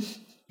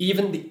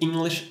 Even the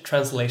English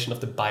translation of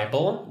the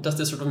Bible does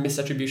this sort of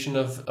misattribution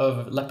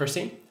of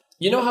leprosy.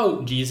 You know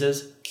how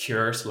Jesus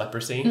cures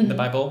leprosy in the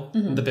Bible?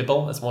 In the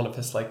Bible as one of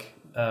his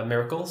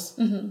miracles?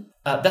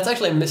 That's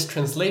actually a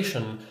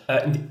mistranslation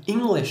in the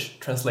English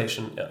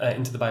translation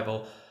into the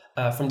Bible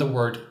from the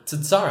word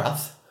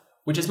tzarath,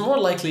 which is more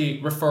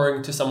likely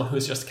referring to someone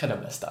who's just kind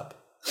of messed up.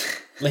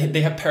 Like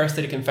they have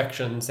parasitic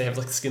infections, they have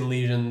like skin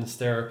lesions,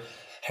 their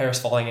hair's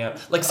falling out.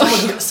 Like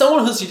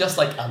someone who's just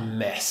like a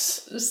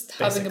mess. Just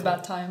having a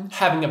bad time.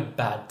 Having a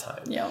bad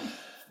time. Yeah.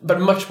 But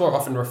much more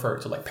often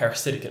referred to like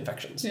parasitic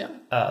infections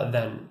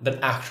than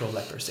actual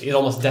leprosy. It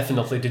almost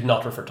definitely did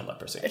not refer to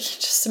leprosy. I can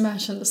just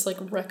imagine this like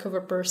wreck of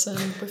a person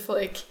with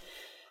like,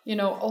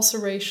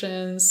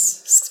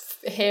 ulcerations,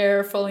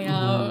 hair falling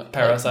out,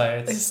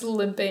 parasites, like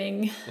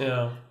limping.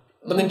 Yeah.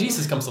 But then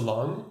Jesus comes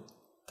along,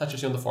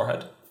 touches you on the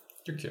forehead,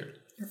 you're cured.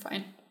 You're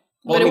fine.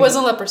 Well, but it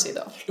wasn't leprosy,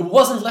 though. It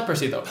wasn't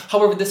leprosy, though.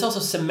 However, this also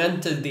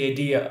cemented the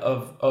idea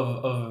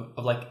of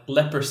like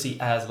leprosy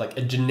as like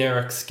a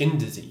generic skin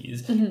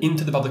disease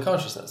into the public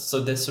consciousness. So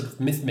this sort of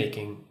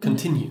myth-making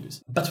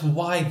continues. But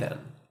why then?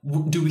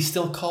 Do we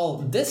still call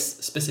this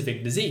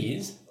specific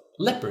disease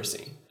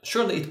leprosy?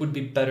 Surely it would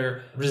be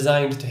better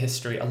resigned to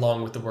history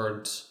along with the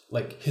words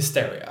like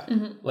hysteria.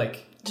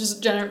 Like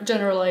just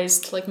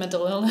generalized like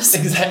mental illness.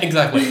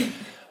 Exactly.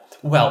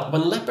 Well,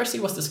 when leprosy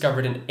was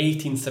discovered in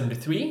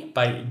 1873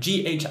 by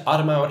G.H.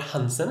 Adamaur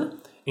Hansen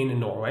in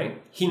Norway,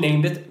 he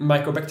named it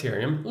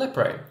Mycobacterium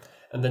leprae.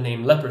 And the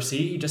name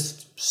leprosy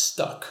just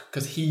stuck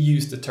because he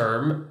used the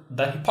term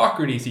that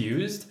Hippocrates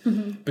used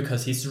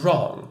because he's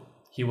wrong.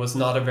 He was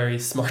not a very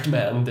smart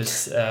man,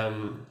 this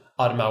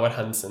Adamaur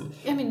Hansen.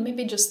 I mean,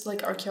 maybe just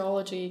like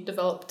archaeology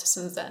developed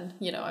since then.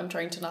 I'm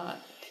trying to not...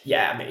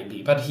 Yeah,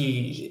 maybe, but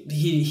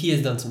he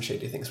has done some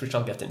shady things, which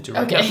I'll get into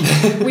right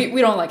now. we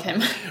don't like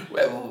him.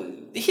 Well,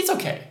 he's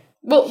okay.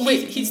 Well,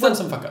 he's done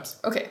some fuck ups.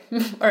 Okay,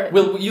 all right.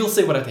 You'll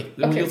see what I think.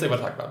 Okay. You'll see what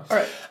I talk about. All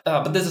right.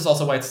 But this is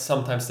also why it's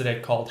sometimes today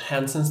called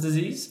Hansen's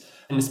disease,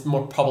 and it's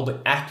more probably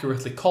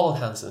accurately called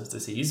Hansen's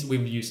disease.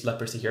 We've used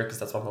leprosy here because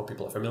that's what more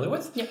people are familiar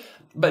with. Yeah.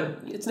 But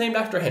it's named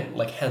after him,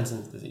 like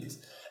Hansen's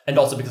disease, and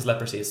also because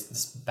leprosy is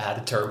this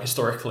bad term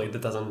historically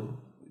that doesn't.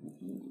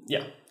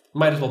 Yeah,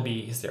 might as well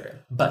be hysteria,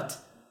 but.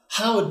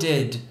 How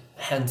did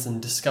Hansen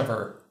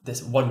discover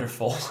this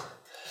wonderful,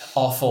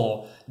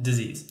 awful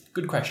disease?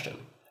 Good question.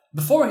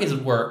 Before his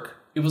work,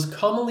 it was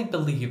commonly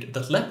believed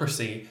that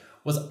leprosy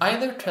was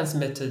either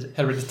transmitted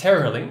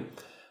hereditarily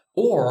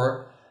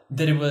or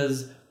that it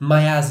was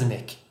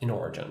miasmic in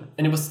origin.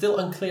 And it was still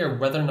unclear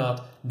whether or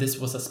not this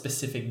was a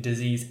specific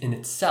disease in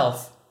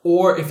itself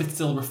or if it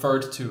still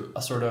referred to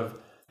a sort of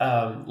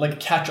like a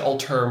catch-all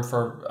term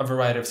for a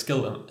variety of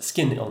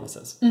skin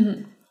illnesses.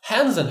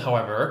 Hansen,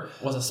 however,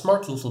 was a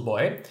smart little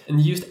boy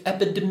and used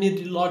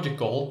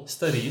epidemiological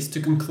studies to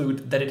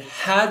conclude that it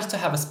had to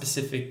have a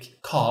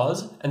specific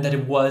cause and that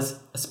it was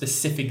a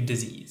specific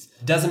disease.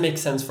 Doesn't make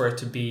sense for it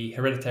to be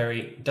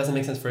hereditary, doesn't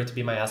make sense for it to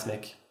be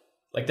miasmic.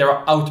 Like, there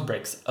are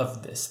outbreaks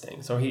of this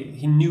thing, so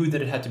he knew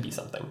that it had to be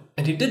something.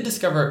 And he did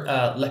discover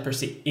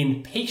leprosy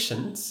in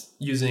patients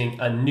using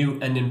a new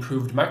and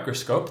improved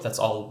microscope. That's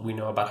all we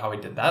know about how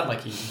he did that.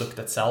 Like, he looked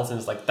at cells and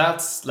was like,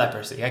 that's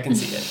leprosy, I can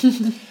see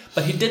it.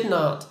 But he did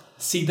not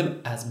see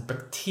them as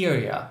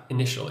bacteria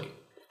initially.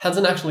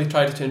 Hansen actually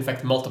tried to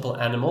infect multiple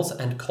animals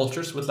and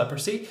cultures with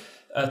leprosy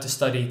to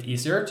study it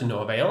easier, to no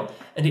avail.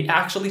 And he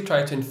actually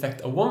tried to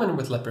infect a woman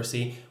with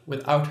leprosy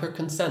without her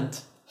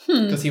consent.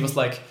 Because he was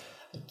like,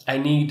 I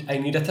need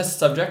a test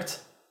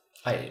subject.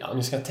 I'm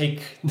just going to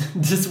take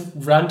this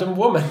random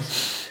woman.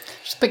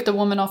 Just picked a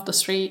woman off the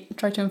street,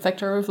 tried to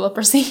infect her with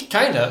leprosy.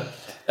 Kinda.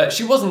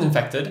 She wasn't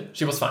infected.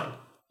 She was fine.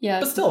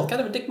 Yeah. But still,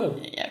 kind of a dick move.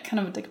 Yeah, kind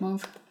of a dick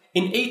move.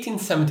 In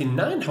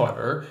 1879,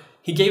 however,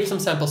 he gave some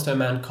samples to a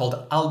man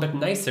called Albert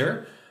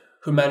Neisser,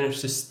 who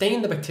managed to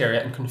stain the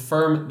bacteria and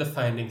confirm the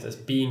findings as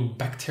being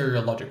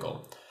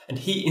bacteriological. And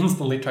he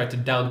instantly tried to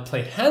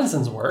downplay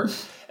Hansen's work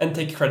and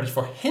take credit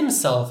for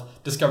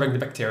himself discovering the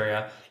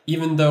bacteria,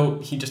 even though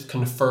he just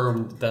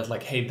confirmed that,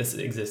 like, hey, this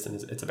exists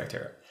and it's a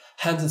bacteria.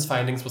 Hansen's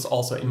findings was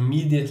also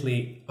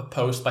immediately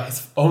opposed by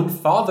his own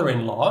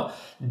father-in-law,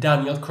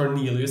 Daniel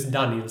Cornelius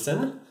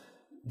Danielsen,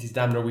 these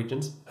damn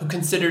Norwegians, who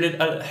considered it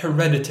a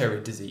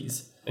hereditary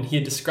disease. And he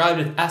had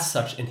described it as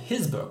such in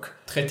his book,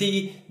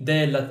 Traité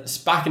de la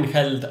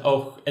Spachenheld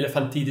och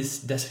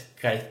Elephantidis des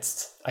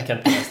Rechts. I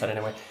can't pronounce that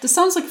anyway. This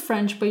sounds like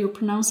French, but you're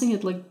pronouncing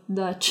it like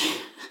Dutch.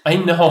 I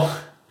know.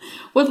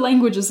 What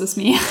language does this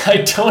mean?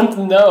 I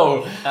don't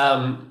know.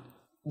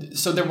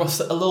 So there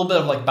was a little bit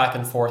of like back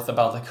and forth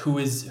about like who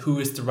is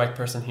the right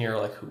person here,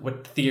 like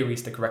what theory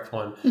is the correct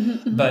one.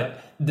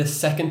 But the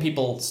second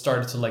people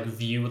started to like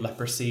view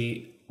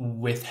leprosy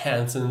with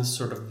Hansen's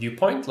sort of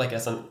viewpoint, like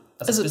as a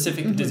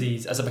specific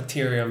disease, as a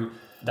bacterium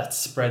that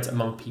spreads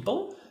among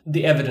people,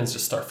 the evidence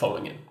just started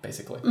flowing in,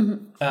 basically.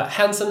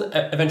 Hansen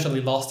eventually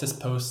lost his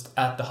post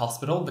at the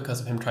hospital because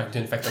of him trying to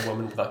infect a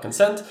woman without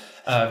consent,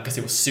 because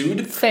he was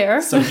sued.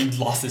 Fair. So he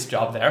lost his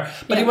job there.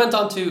 But he went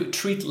on to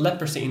treat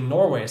leprosy in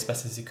Norway as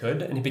best as he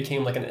could, and he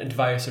became like an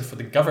advisor for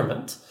the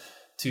government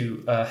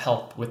to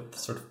help with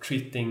sort of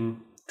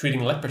treating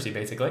leprosy,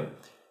 basically.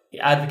 He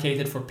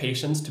advocated for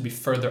patients to be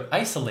further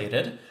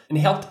isolated, and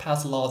he helped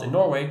pass laws in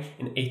Norway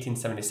in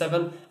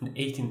 1877 and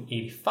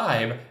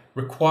 1885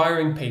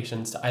 requiring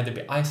patients to either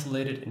be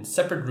isolated in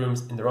separate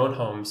rooms in their own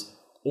homes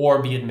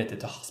or be admitted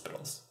to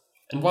hospitals.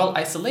 And while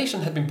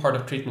isolation had been part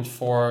of treatment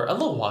for a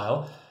little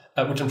while,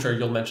 which I'm sure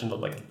you'll mention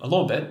like a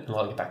little bit, and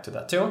I'll get back to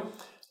that too,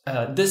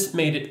 this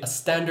made it a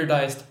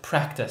standardized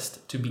practice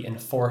to be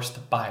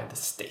enforced by the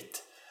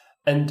state.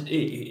 And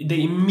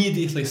they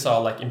immediately saw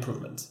like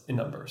improvements in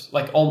numbers.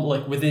 Like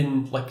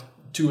within like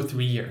 2 or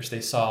 3 years,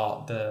 they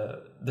saw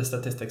the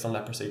statistics on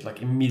leprosy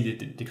like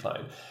immediately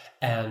decline.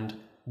 And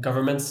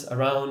governments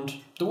around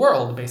the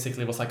world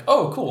basically was like,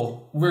 oh,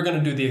 cool, we're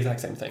going to do the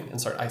exact same thing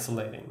and start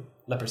isolating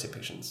leprosy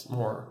patients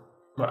more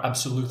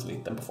absolutely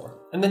than before.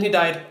 And then he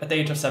died at the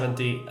age of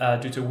 70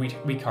 due to a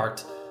weak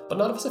heart, but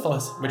not of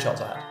syphilis, which he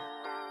also had.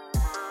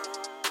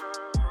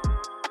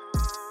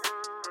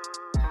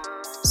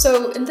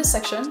 So in this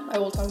section, I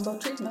will talk about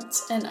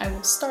treatments, and I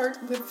will start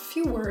with a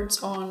few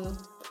words on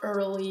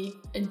early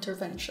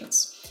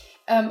interventions.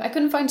 I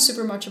couldn't find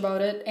super much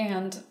about it,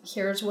 and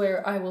here's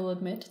where I will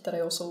admit that I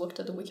also looked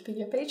at the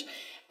Wikipedia page.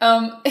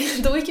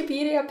 The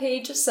Wikipedia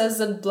page says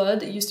that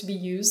blood used to be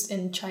used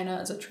in China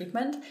as a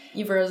treatment,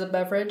 either as a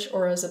beverage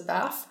or as a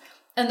bath,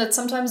 and that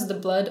sometimes the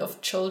blood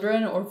of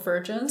children or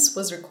virgins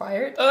was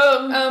required.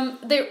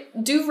 They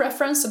do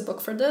reference a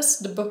book for this.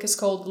 The book is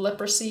called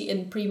Leprosy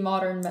in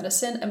Pre-Modern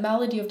Medicine, A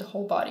Malady of the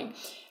Whole Body.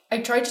 I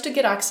tried to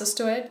get access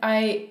to it.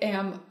 I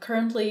am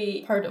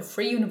currently part of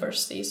 3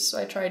 universities, so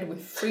I tried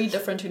with 3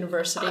 different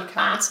university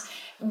accounts,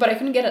 but I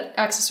couldn't get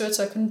access to it,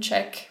 so I couldn't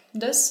check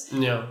this.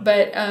 Yeah.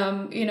 But,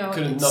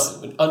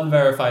 it's...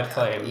 unverified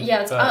claim.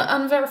 Yeah, it's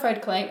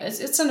unverified claim.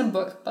 It's in a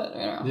book, but,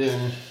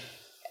 Yeah.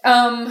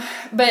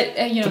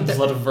 The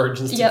blood of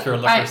virgins to cure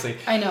leprosy.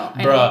 I know.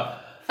 Bruh.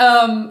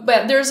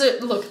 But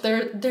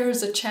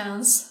there's a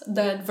chance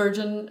that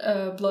virgin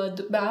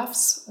blood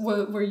baths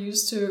were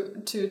used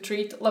to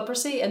treat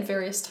leprosy at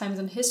various times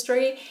in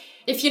history.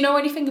 If you know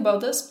anything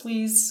about this,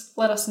 please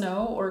let us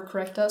know or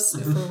correct us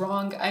if we're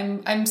wrong.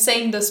 I'm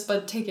saying this,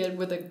 but take it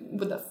with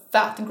a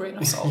fat grain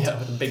of salt. Yeah,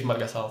 with a big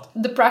mug of salt.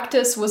 The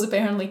practice was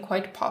apparently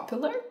quite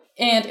popular,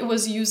 and it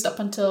was used up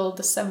until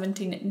the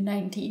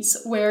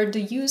 1790s, where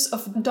the use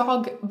of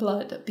dog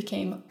blood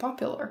became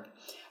popular.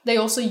 They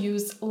also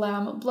used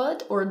lamb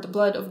blood, or the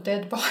blood of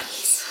dead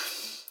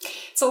bodies.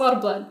 It's a lot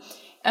of blood.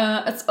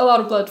 It's a lot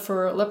of blood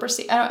for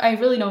leprosy. I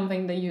really don't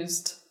think they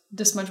used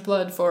this much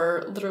blood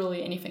for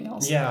literally anything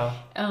else. Yeah.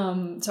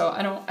 So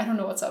I don't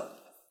know what's up.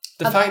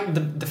 The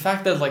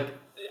fact that like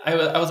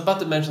I was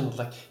about to mention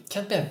like it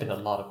can't have been a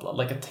lot of blood,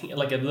 like a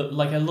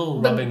little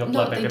rubbing of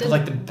blood, but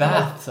like the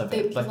baths of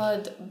it, like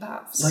blood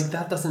baths. Like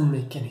that doesn't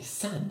make any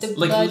sense.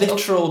 Like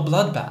literal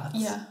blood baths.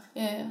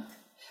 Yeah.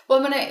 Well,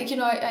 I mean,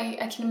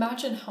 I can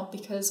imagine how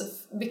because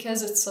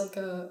it's like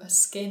a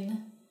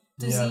skin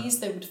disease,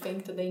 they would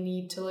think that they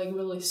need to like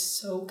really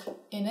soak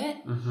in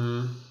it.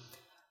 Mm-hmm.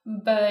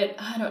 But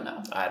I don't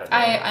know.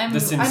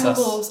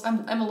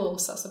 I'm a little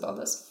sus about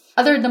this.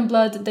 Other than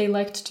blood, they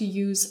liked to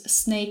use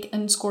snake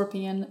and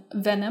scorpion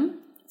venom,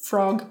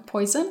 frog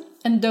poison,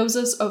 and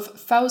doses of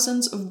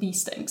thousands of bee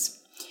stings.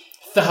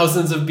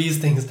 Thousands of bee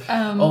stings.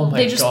 Oh my god!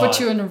 They just put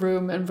you in a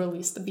room and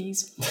release the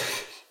bees.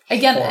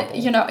 Again,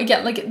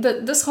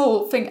 this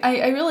whole thing,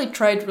 I really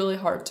tried really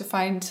hard to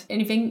find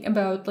anything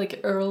about like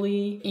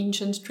early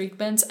ancient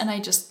treatments, and I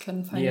just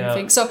couldn't find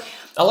anything. So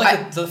I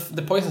like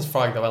the poisonous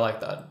frog though. I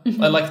like that.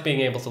 Mm-hmm. I like being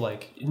able to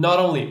like not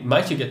only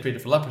might you get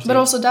treated for leprosy, but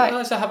also die.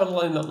 Also have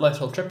a nice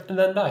little trip and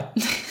then die.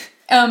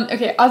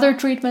 Other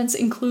treatments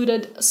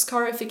included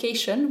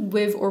scarification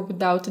with or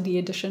without the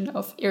addition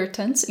of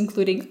irritants,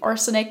 including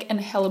arsenic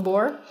and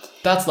hellebore.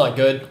 That's not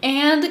good.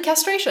 And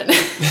castration.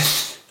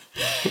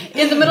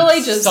 In the Middle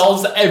Ages,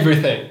 solves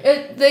everything.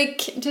 They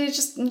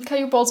just cut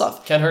your balls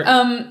off. Can't hurt.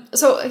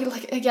 So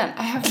like again,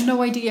 I have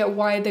no idea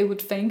why they would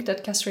think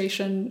that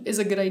castration is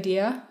a good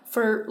idea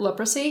for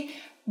leprosy,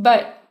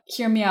 but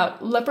hear me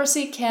out.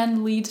 Leprosy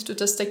can lead to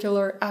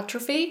testicular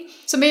atrophy,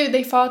 so maybe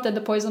they thought that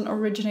the poison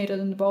originated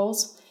in the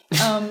balls.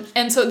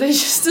 And so they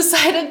just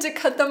decided to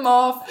cut them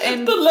off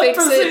and fix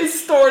it.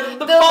 Stored in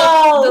the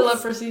balls. The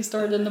leprosy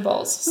stored in the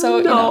balls.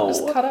 So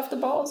just cut off the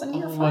balls and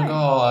you're fine. Oh my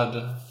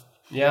god.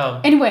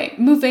 Yeah. Anyway,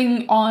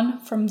 moving on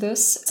from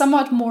this,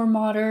 somewhat more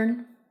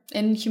modern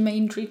and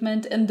humane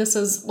treatment, and this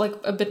is like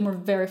a bit more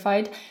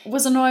verified,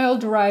 was an oil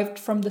derived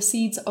from the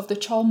seeds of the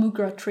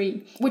chalmugra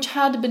tree, which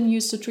had been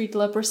used to treat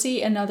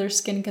leprosy and other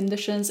skin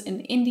conditions in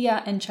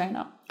India and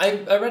China.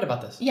 I read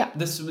about this. Yeah.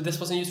 This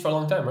wasn't used for a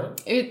long time,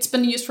 right? It's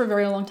been used for a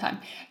very long time.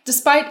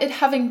 Despite it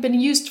having been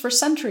used for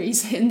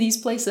centuries in these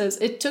places,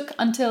 it took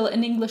until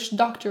an English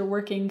doctor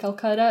working in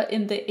Calcutta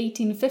in the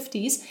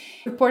 1850s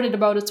reported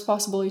about its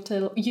possible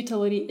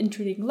utility in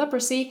treating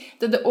leprosy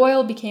that the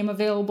oil became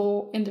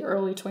available in the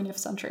early 20th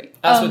century.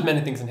 As with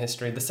many things in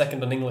history, the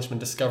second an Englishman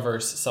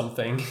discovers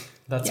something,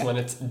 That's when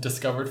it's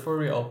discovered for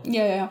real.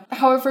 Yeah.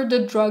 However, the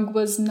drug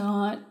was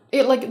not...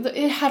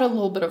 It had a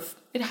little bit of...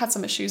 It had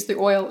some issues. The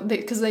oil...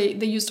 Because they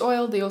used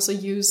oil. They also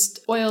used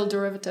oil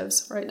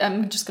derivatives, right?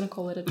 I'm just going to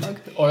call it a drug.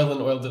 Oil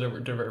and oil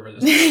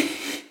derivatives.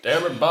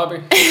 Damn it,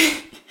 Bobby.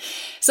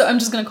 So I'm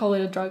just going to call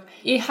it a drug.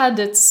 It had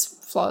its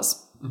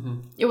flaws.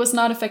 Mm-hmm. It was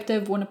not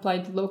effective when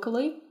applied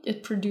locally.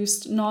 It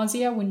produced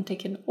nausea when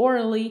taken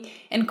orally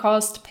and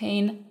caused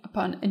pain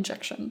upon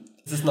injection.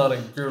 This is not a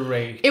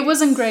great... It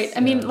wasn't great. I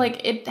mean,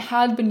 it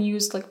had been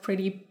used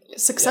pretty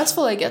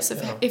successful, I guess.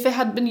 If it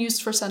had been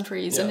used for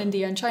centuries in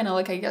India and China,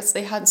 I guess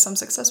they had some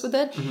success with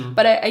it. Mm-hmm.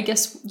 But I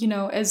guess,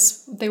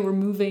 as they were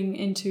moving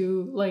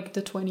into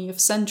the 20th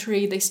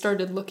century, they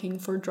started looking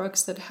for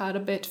drugs that had a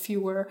bit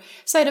fewer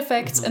side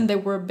effects and they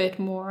were a bit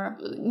more,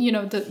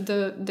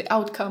 the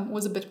outcome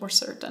was a bit more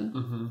certain.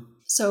 Mm-hmm.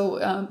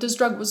 So this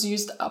drug was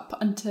used up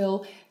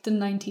until the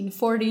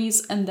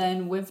 1940s, and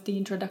then with the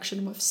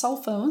introduction of cell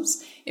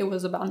phones, it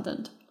was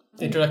abandoned.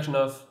 The introduction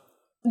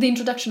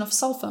of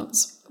cell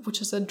phones, which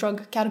is a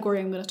drug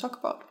category I'm going to talk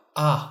about.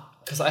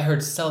 Because I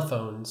heard cell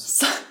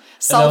phones.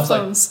 Cell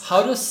phones.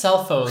 How do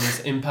cell phones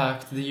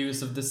impact the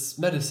use of this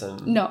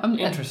medicine? No,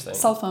 interesting.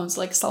 Cell phones,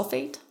 like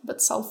sulfate,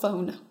 but cell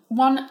phone.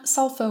 One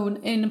cell phone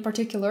in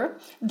particular,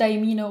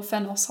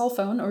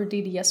 diaminophenylsulfone, or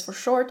DDS for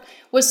short,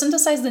 was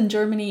synthesized in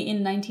Germany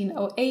in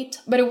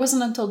 1908, but it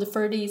wasn't until the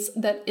 30s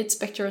that its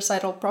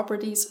bactericidal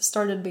properties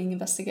started being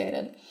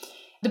investigated.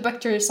 The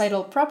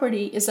bactericidal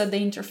property is that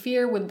they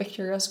interfere with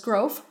bacteria's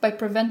growth by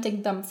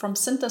preventing them from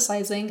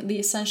synthesizing the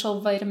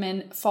essential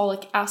vitamin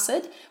folic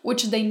acid,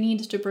 which they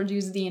need to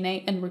produce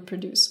DNA and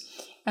reproduce.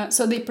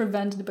 So they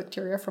prevent the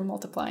bacteria from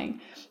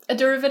multiplying. A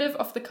derivative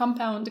of the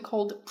compound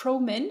called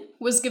Promin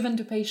was given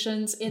to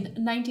patients in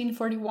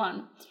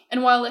 1941.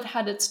 And while it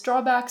had its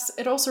drawbacks,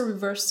 it also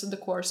reversed the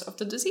course of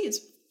the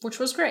disease, which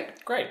was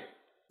great. Great.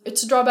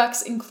 Its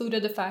drawbacks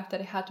included the fact that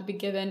it had to be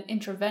given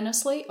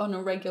intravenously on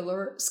a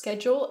regular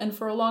schedule and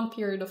for a long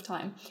period of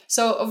time.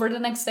 So over the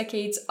next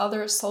decades,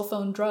 other cell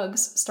phone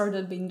drugs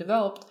started being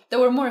developed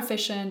that were more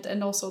efficient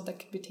and also that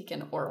could be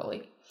taken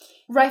orally.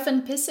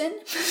 Rifampicin.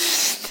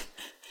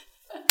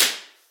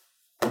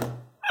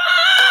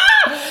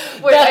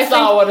 Wait, That's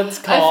not what it's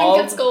called. I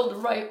think it's called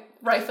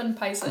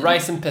rifampicin.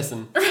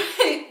 Rifampicin.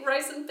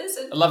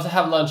 Rifampicin. I love to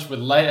have lunch with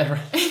light...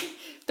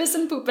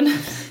 Pissin poopin'.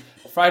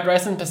 Fried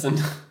rice and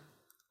pissin.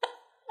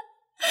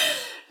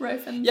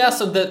 Rifampicin. Yeah,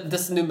 so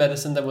this new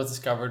medicine that was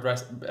discovered,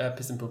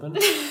 pissin poopin',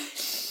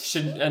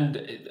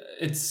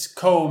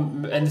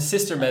 and the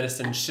sister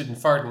medicine, shittin'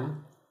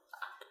 fartin',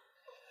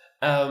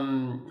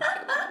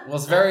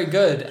 was very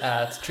good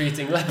at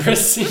treating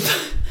leprosy.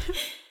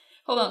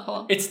 Hold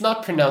on. It's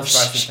not pronounced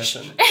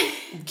rifampicin.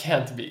 It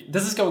can't be.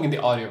 This is going in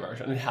the audio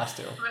version. It has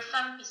to.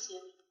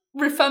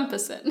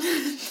 Rifampicin.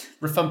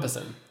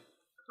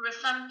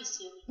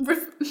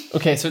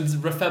 Okay, so it's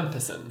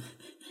rifampicin.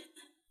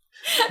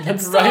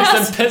 That's rice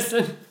and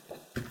pissin.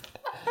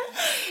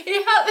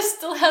 It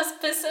still has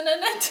pissin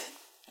in it.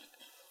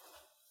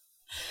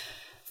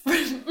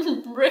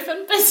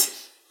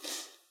 Rifampicin.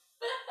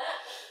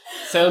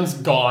 Sounds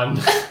gone.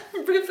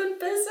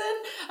 Rifampicin.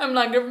 I'm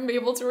not going to be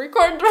able to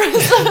record the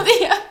rest of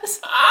the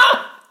episode.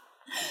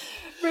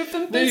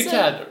 Rifampicin. No, you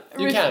can.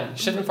 You can.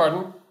 Shit and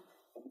fartin'.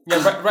 Yeah,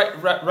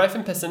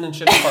 rifampicin and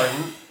shit and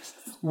fartin'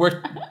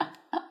 were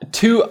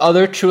two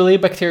other truly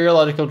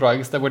bacteriological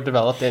drugs that were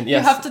developed in...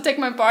 Yes. You have to take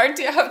my part.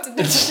 You have to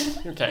do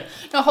it. Okay.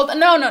 No, hold on.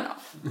 No.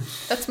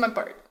 That's my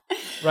part.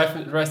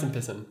 Rice and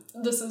pissin.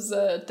 This is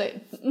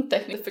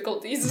technical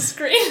difficulties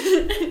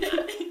screen.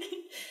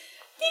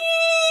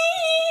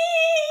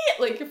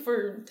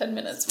 For 10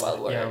 minutes while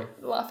we're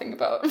laughing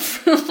about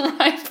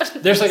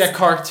There's a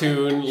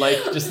cartoon,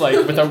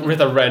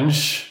 with a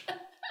wrench.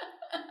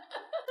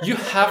 You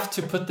have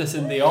to put this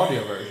in the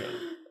audio version.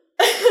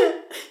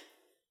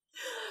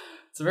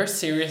 It's a very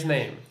serious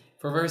name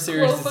for a very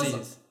serious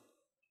disease.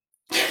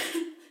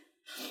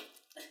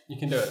 You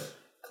can do it.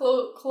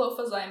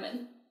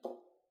 Clofazimine.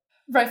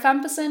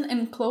 Rifampicin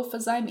and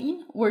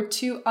clofazimine were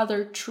two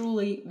other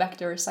truly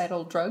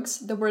bactericidal drugs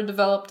that were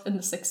developed in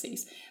the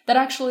 60s that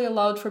actually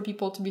allowed for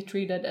people to be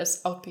treated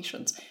as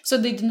outpatients, so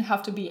they didn't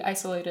have to be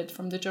isolated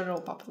from the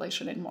general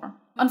population anymore.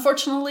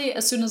 Unfortunately,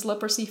 as soon as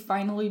leprosy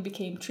finally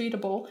became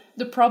treatable,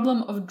 the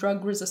problem of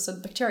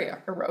drug-resistant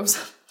bacteria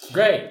arose.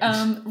 Great!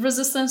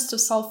 Resistance to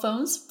cell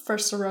phones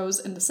first arose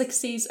in the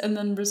 60s, and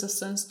then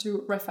resistance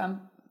to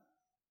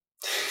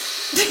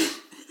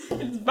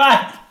It's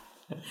back!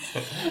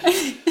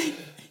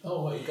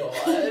 Oh my god.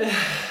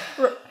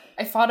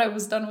 I thought I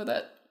was done with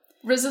it.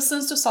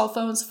 Resistance to cell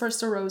phones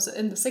first arose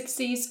in the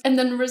 60s, and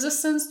then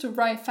resistance to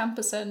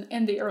rifampicin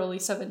in the early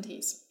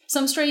 70s.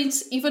 Some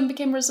strains even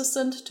became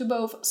resistant to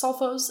both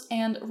sulfos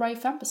and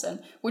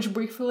rifampicin, which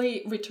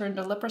briefly returned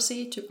the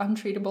leprosy to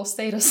untreatable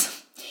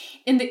status.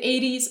 In the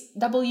 80s,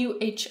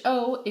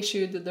 WHO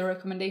issued the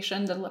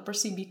recommendation that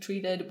leprosy be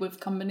treated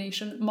with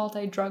combination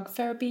multi-drug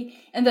therapy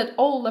and that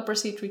all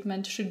leprosy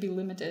treatment should be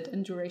limited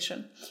in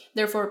duration.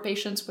 Therefore,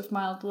 patients with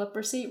mild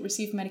leprosy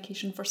receive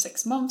medication for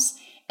 6 months,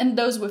 and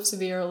those with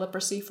severe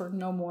leprosy for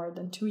no more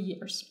than 2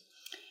 years.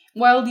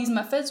 While these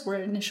methods were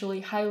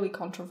initially highly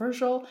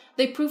controversial,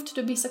 they proved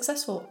to be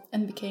successful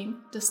and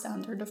became the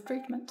standard of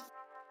treatment.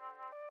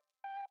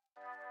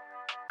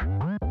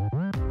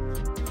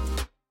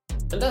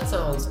 And that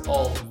sounds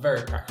all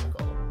very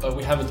practical, but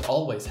we haven't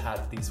always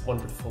had these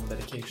wonderful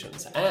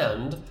medications.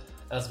 And,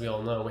 as we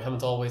all know, we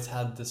haven't always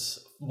had this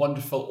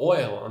wonderful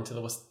oil until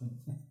it was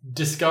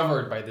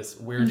discovered by this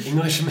weird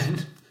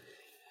Englishman.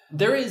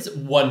 There is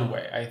one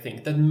way, I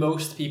think, that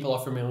most people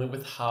are familiar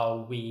with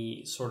how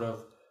we sort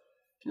of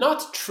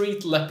not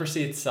treat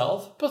leprosy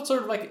itself, but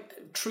sort of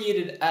like treat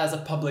it as a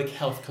public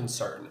health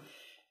concern.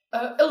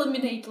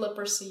 Eliminate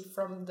leprosy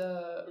from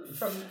the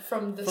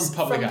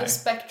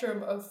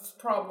spectrum of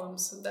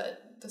problems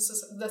that the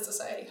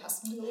society has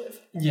to deal with.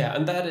 Yeah,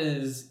 and that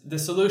is the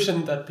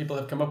solution that people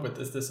have come up with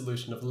is the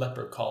solution of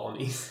leper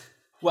colonies.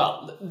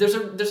 Well, there's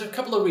a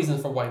couple of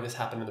reasons for why this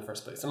happened in the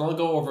first place, and I'll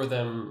go over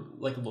them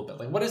like a little bit.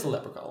 Like, what is a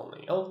leper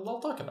colony? I'll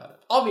talk about it.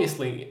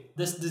 Obviously,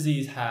 this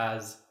disease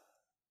has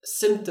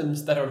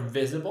symptoms that are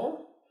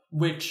visible,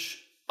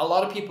 which a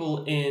lot of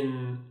people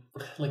in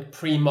like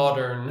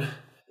pre-modern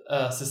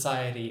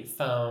society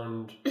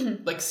found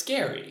like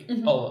scary,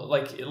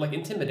 like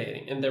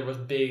intimidating, and there were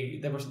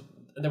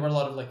a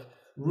lot of like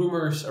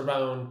rumors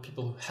around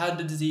people who had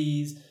the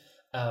disease.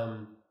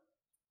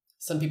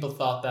 Some people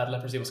thought that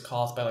leprosy was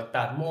caused by like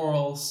bad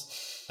morals.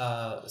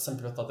 Some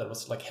people thought that it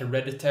was like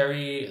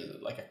hereditary,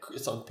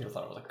 some people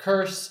thought it was a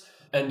curse,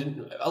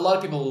 and a lot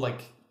of people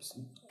like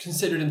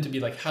considered them to be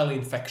like highly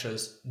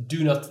infectious.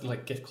 Do not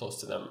like get close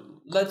to them.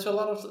 Led to a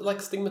lot of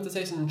like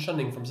stigmatization and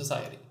shunning from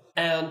society.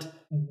 And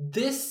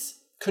this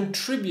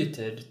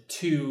contributed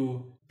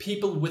to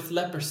people with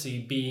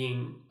leprosy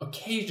being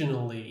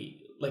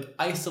occasionally like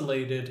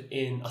isolated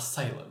in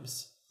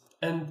asylums.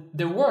 And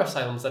there were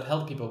asylums that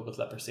held people with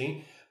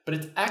leprosy, but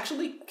it's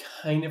actually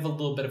kind of a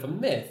little bit of a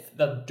myth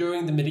that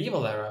during the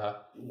medieval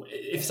era,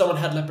 if someone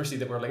had leprosy,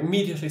 they were like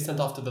immediately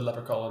sent off to the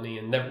leper colony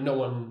and no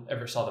one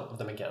ever saw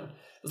them again.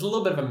 It's a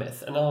little bit of a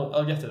myth, and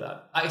I'll get to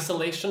that.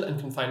 Isolation and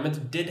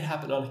confinement did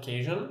happen on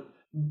occasion,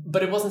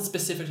 but it wasn't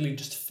specifically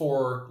just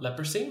for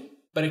leprosy,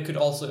 but it could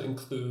also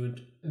include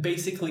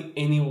basically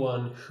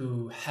anyone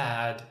who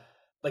had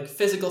like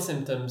physical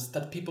symptoms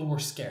that people were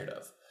scared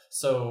of.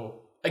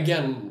 So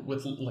again,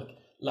 with like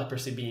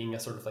leprosy being a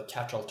sort of like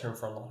catch-all term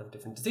for a lot of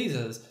different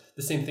diseases,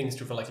 the same thing is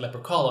true for like leper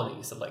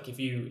colonies. So like if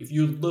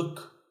you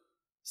look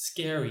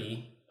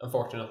scary,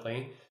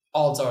 unfortunately,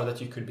 odds are that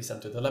you could be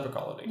sent to the leper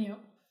colony. Yeah.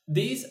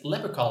 These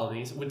leper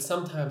colonies would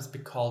sometimes be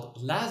called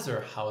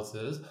lazar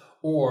houses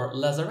or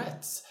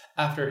lazarettes,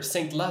 after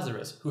Saint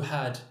Lazarus, who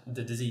had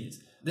the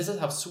disease. This is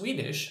how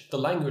Swedish, the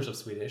language of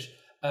Swedish,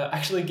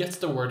 actually gets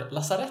the word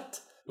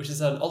lasaret, which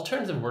is an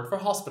alternative word for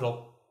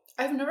hospital.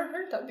 I've never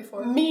heard that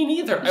before. Me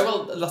neither.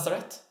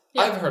 Lazaret.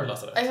 Yeah. I've heard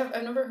lazaret.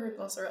 I've never heard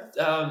lazaret.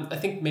 I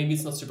think maybe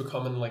it's not super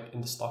common like in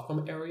the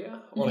Stockholm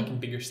area or like in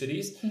bigger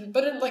cities,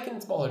 but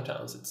in smaller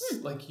towns, it's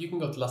like you can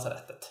go to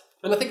lazarettet.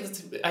 And I think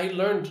I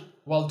learned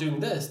while doing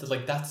this that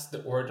like that's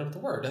the origin of the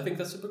word. I think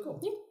that's super cool.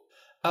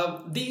 Yeah.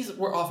 These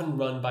were often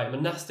run by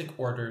monastic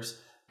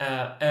orders,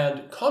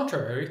 and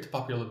contrary to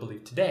popular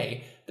belief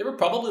today, they were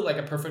probably like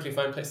a perfectly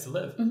fine place to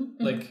live.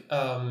 Like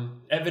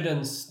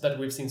evidence that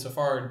we've seen so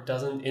far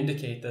doesn't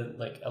indicate that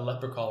like a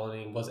leper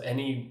colony was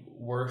any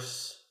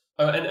worse.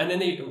 And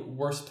any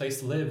worse place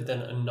to live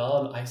than a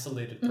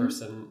non-isolated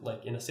person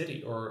like in a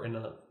city or in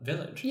a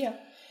village. Yeah.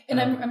 And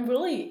I'm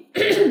really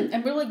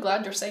I'm really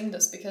glad you're saying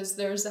this, because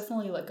there's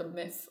definitely like a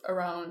myth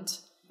around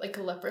like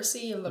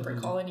leprosy and leper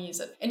colonies,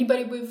 that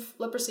anybody with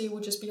leprosy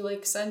would just be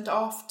like sent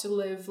off to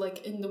live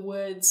like in the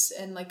woods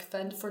and like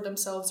fend for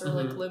themselves or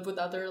like live with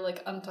other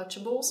like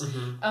untouchables.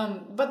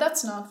 But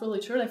that's not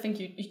really true. And I think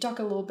you talk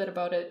a little bit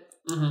about it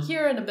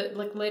here and a bit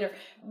like later.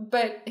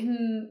 But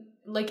in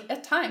like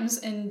at times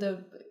in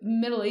the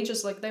Middle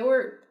Ages, like they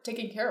were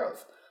taken care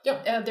of.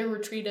 Yeah. They were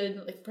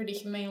treated like pretty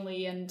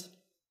humanely and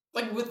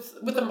like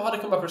with a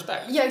modicum of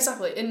respect. Yeah,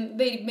 exactly. And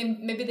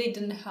maybe they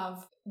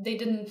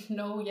didn't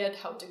know yet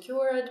how to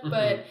cure it,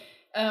 but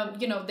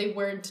they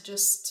weren't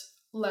just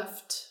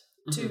left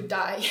to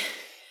die.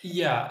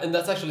 Yeah, and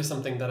that's actually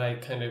something that I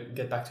kind of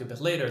get back to a bit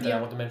later that I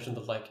want to mention,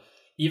 that like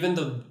even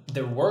though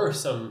there were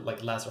some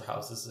like lazar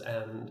houses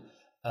and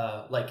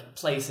like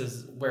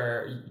places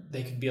where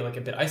they could be like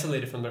a bit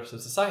isolated from the rest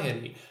of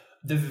society,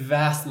 the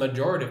vast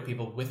majority of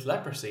people with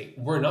leprosy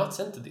were not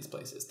sent to these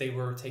places. They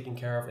were taken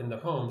care of in their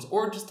homes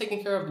or just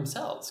taken care of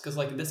themselves, because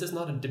like this is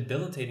not a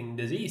debilitating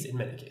disease in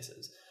many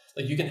cases.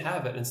 Like you can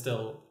have it and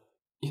still,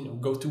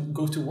 go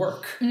to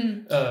work.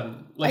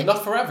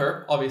 Not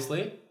forever,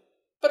 obviously,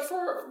 But for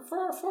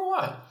a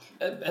while.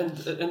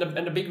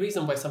 And a big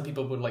reason why some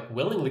people would like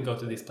willingly go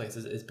to these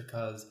places is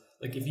because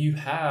like if you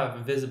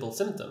have visible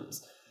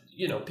symptoms,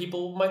 you know,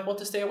 people might want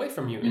to stay away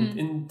from you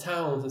in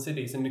towns and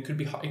cities, and it can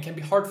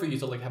be hard for you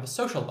to like have a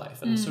social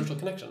life and a social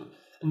connection.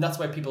 And that's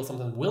why people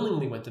sometimes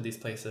willingly went to these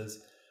places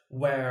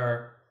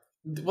where,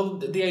 well,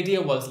 the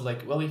idea was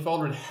like, well, if you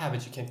already have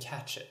it, you can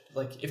catch it.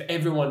 Like if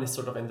everyone is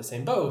sort of in the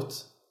same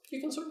boat, you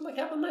can sort of like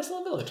have a nice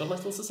little village, a nice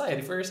little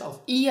society for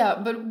yourself. Yeah,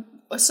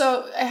 but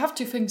so I have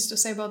two things to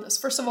say about this.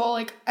 First of all,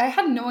 like I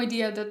had no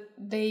idea that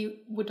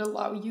they would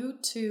allow you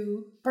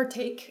to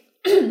partake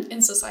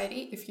in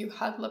society if you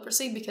had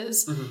leprosy,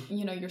 because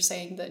you know, you're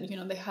saying that, you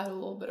know, they had a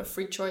little bit of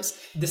free choice.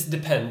 This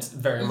depends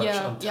very much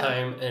on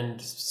time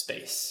and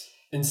space.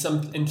 In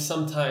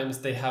some times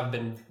they have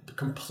been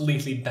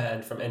completely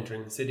banned from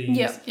entering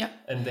cities.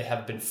 And they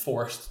have been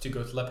forced to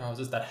go to leper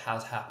houses. That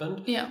has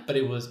happened. But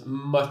it was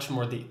much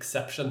more the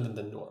exception than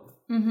the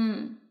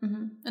norm.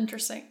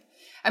 Interesting.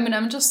 I mean,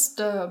 I'm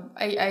just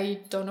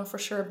I don't know for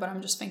sure, but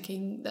I'm just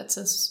thinking that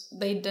since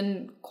they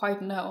didn't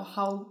quite know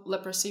how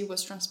leprosy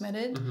was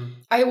transmitted,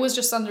 I was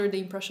just under the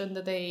impression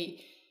that they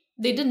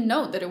didn't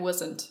know that it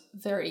wasn't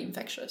very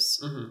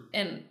infectious.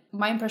 And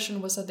my impression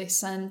was that they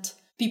sent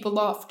people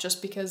off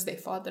just because they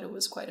thought that it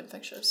was quite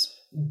infectious.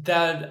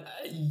 That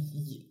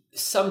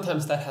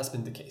sometimes that has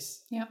been the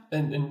case.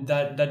 And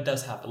that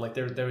does happen. Like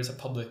there is a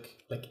public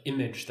like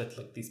image that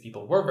like these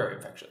people were very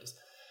infectious.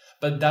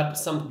 But that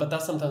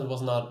sometimes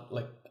was not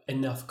like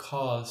enough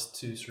cause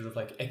to sort of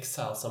like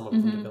exile someone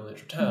from the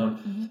village or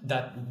town.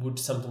 That would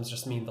sometimes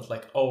just mean that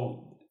like,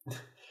 oh,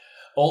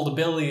 all the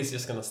Billy is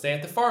just gonna stay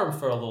at the farm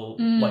for a little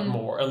like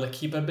more and like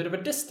keep a bit of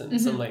a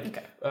distance and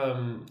like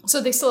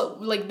so they still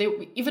like they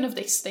even if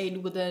they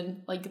stayed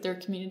within like their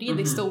community,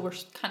 they still were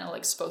kind of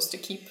like supposed to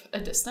keep a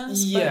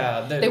distance.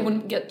 They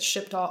wouldn't get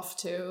shipped off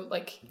to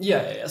like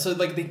so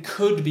like they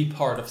could be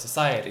part of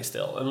society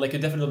still, and like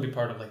could definitely be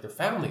part of like their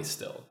families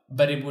still,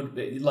 but it would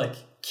be, like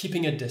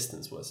keeping a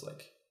distance was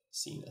like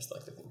seen as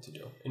like the thing to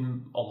do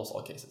in almost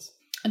all cases.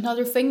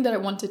 Another thing that I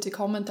wanted to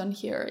comment on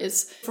here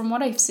is, from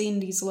what I've seen,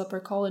 these leper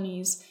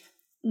colonies,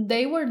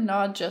 they were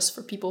not just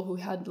for people who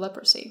had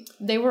leprosy.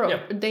 They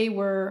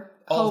were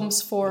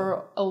homes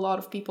for a lot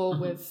of people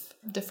with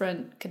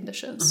different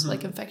conditions,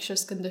 like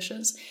infectious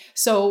conditions.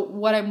 So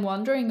what I'm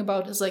wondering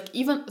about is like,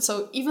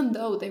 even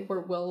though they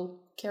were well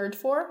cared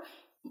for,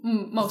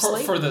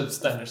 mostly for the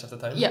standards of the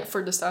time.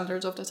 For the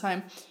standards of the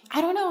time.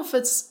 I don't know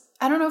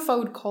if I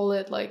would call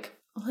it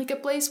like a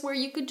place where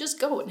you could just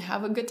go and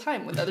have a good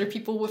time with other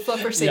people with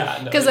leprosy.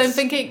 Because I'm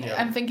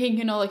thinking,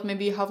 you know, like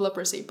maybe you have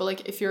leprosy, but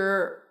like if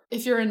you're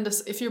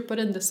put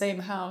in the same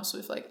house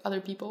with like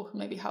other people who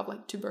maybe have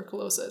like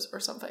tuberculosis or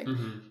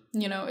something,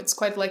 you know, it's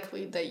quite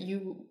likely that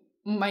you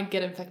might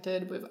get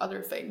infected with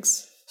other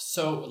things.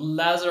 So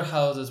lazar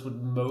houses would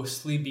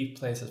mostly be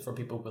places for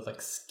people with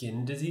like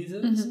skin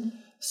diseases.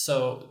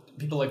 So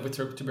people like with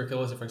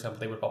tuberculosis, for example,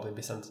 they would probably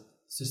be sent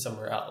to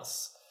somewhere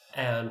else.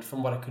 And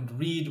from what I could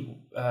read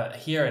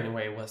here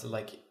anyway, was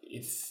like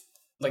if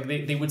like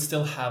they would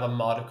still have a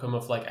modicum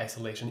of like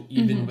isolation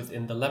even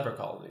within the leper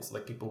colonies.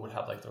 Like people would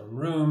have like their own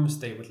rooms,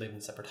 they would live in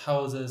separate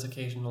houses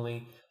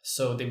occasionally,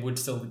 so they would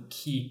still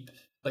keep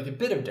like a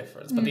bit of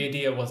difference. But the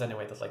idea was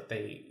anyway that like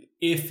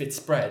if it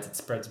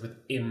spreads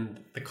within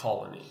the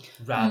colony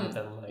rather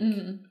than like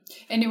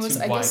and it was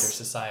to wider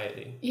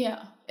society.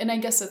 And I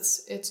guess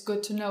it's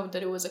good to know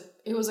that it was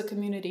a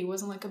community. It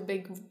wasn't like a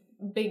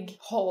big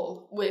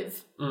hall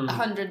with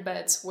 100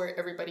 beds where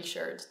everybody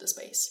shared the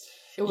space.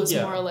 It was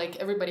more like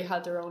everybody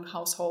had their own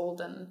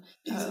household, and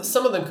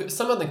some of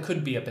them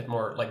could be a bit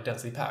more like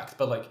densely packed,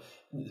 but like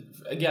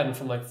again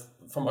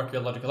from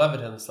archaeological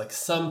evidence, like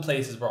some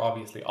places were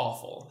obviously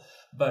awful,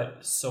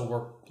 but so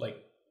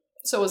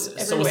was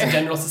the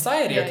general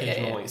society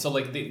occasionally. So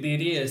like the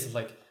idea is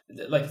like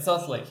it's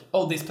not like,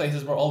 oh, these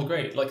places were all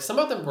great. Like some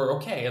of them were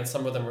okay and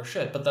some of them were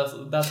shit, but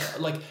that's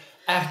like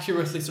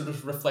accurately sort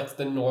of reflects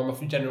the norm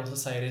of general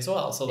society as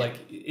well. So like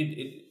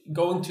it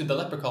going to the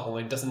leper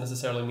colony doesn't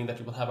necessarily mean that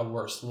you will have a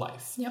worse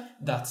life.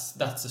 That's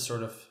the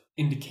sort of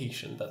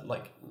indication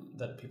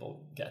that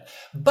people get.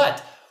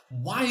 But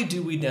why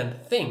do we then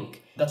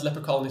think that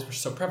leper colonies were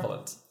so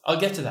prevalent? I'll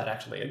get to that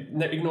actually.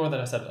 Ignore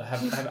that I said I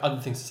have other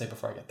things to say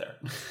before I get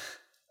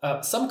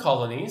there. Some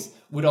colonies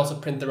would also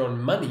print their own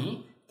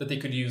money that they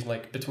could use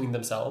like between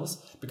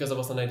themselves, because there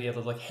was an idea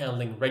that like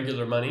handling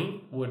regular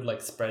money would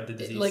like spread the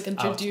disease, like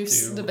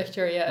introduce the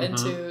bacteria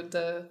into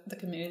the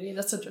community.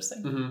 That's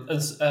interesting.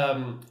 And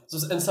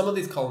some of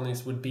these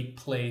colonies would be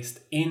placed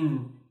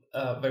in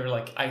very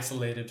like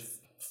isolated,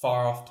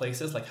 far off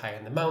places, like high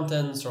in the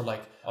mountains or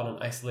like on an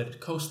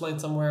isolated coastline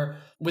somewhere,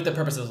 with the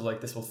purposes of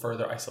like this will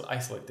further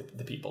isolate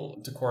the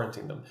people to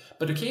quarantine them.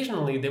 But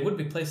occasionally they would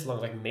be placed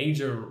along like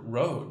major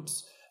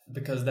roads,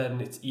 because then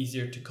it's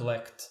easier to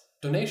collect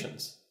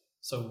donations.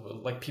 So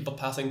like people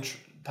passing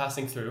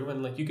through,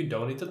 and like you could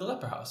donate to the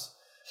leper house.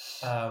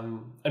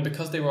 And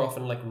because they were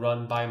often like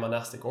run by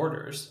monastic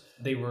orders,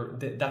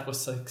 that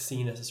was like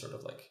seen as a sort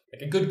of like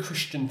a good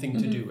Christian thing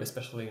to do,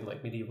 especially in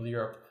like medieval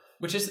Europe.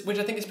 which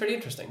I think is pretty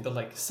interesting. That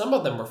like some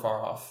of them were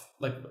far off,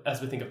 like as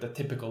we think of the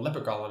typical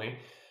leper colony,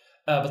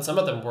 but some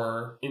of them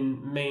were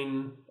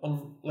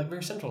on like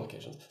very central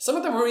locations. Some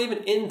of them were even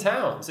in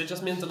towns. It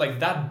just meant that like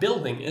that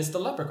building is the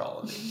leper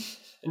colony,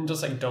 and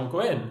just like don't go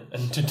in,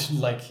 and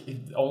like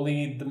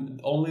only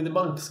the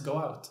monks go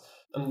out,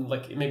 and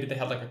like maybe they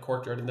had like a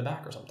courtyard in the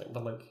back or something.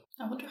 But like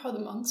I wonder how the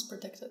monks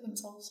protected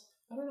themselves.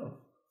 I don't know.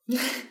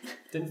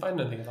 Didn't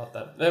find anything about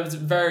that. It was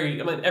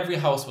every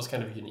house was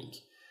kind of unique.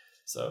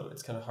 So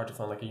it's kind of hard to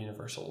find like a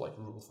universal like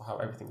rule for how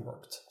everything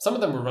worked. Some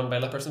of them were run by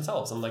lepers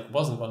themselves and like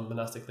wasn't run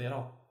monastically at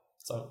all.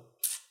 So,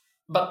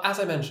 but as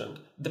I mentioned,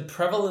 the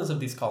prevalence of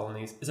these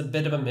colonies is a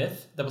bit of a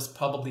myth that was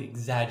probably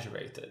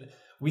exaggerated.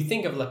 We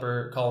think of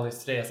leper colonies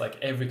today as like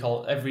every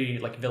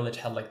like village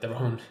had like their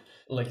own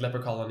like leper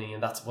colony,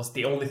 and that was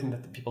the only thing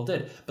that the people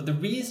did. But the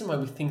reason why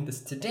we think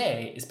this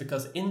today is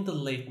because in the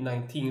late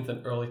 19th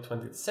and early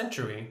 20th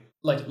century,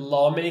 like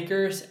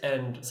lawmakers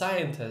and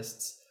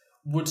scientists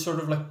would sort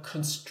of like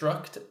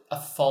construct a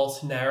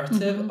false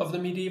narrative of the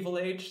medieval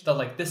age that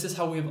like this is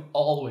how we've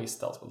always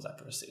dealt with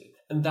leprosy.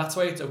 And that's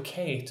why it's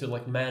okay to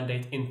like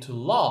mandate into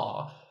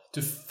law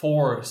to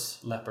force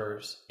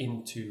lepers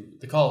into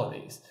the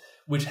colonies,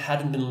 which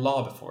hadn't been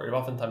law before.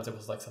 Oftentimes it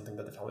was like something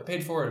that the family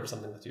paid for. It was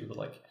something that you would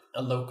like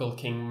a local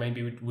king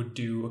maybe would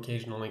do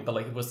occasionally, but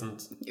like it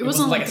wasn't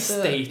like a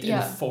state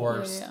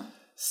enforced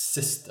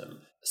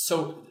system.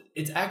 So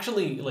it's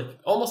actually like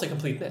almost a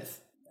complete myth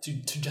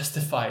to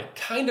justify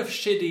kind of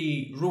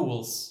shitty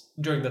rules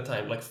during that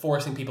time, like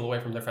forcing people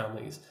away from their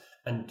families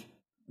and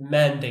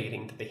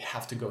mandating that they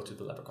have to go to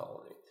the leper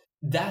colony.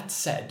 That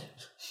said,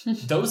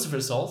 those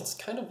results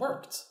kind of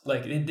worked.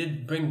 Like it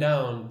did bring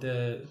down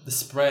the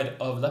spread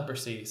of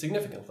leprosy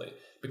significantly,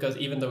 because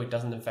even though it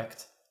doesn't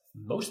infect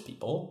most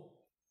people,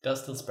 it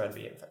does still spread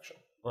via infection,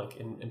 like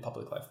in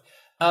public life.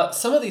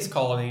 Some of these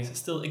colonies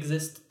still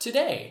exist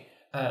today,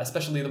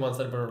 especially the ones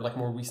that were like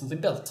more recently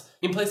built.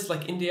 In places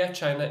like India,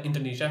 China,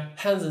 Indonesia,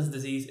 Hansen's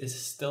disease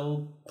is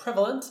still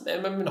prevalent.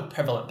 Maybe not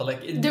prevalent, but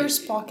like there's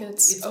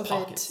pockets of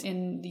it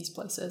in these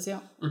places. Yeah,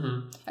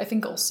 I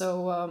think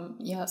also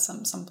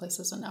some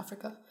places in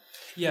Africa.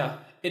 Yeah,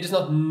 it is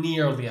not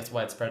nearly as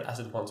widespread as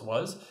it once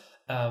was.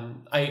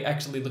 I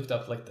actually looked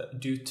up like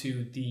due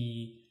to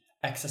the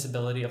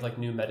accessibility of like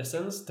new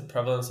medicines, the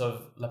prevalence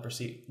of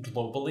leprosy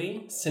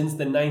globally since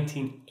the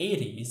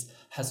 1980s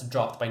has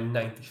dropped by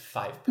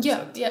 95%.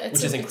 Yeah,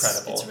 which is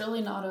incredible. It's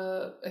really not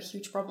a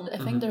huge problem. I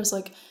think there's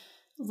like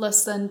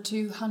less than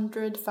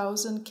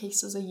 200,000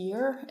 cases a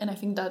year, and I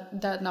think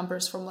that number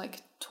is from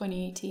like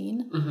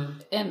 2018,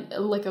 and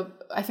like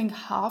I think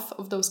half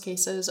of those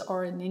cases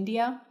are in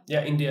India.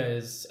 Yeah, India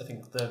is I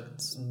think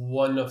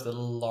one of the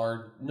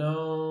largest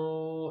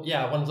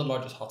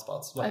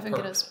hotspots. Like I think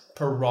it is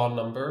per raw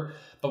number.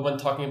 But when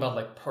talking about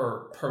like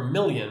per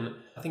million,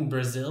 I think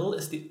Brazil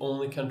is the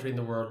only country in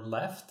the world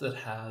left that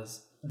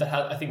has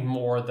I think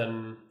more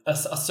than a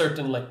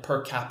certain like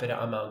per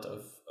capita amount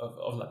of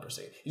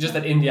leprosy. It's just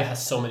that India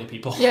has so many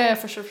people. Yeah,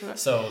 for sure.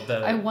 So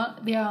I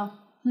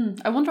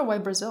wonder why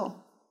Brazil.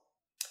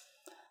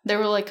 They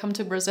were like, come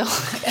to Brazil.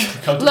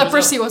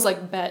 Leprosy was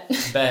like, bet.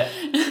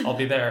 I'll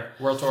be there.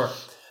 World tour.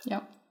 Yeah.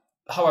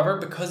 However,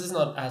 because it's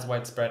not as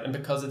widespread and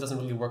because it doesn't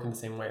really work in the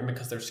same way and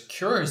because there's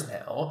cures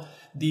now,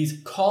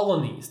 these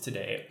colonies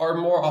today are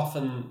more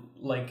often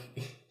like,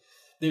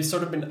 they've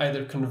sort of been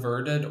either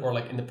converted or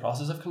like in the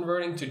process of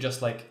converting to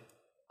just like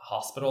a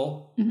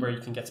hospital where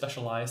you can get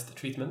specialized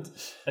treatment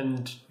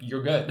and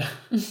you're good.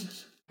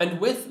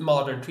 And with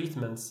modern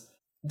treatments,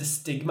 the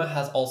stigma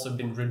has also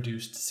been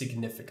reduced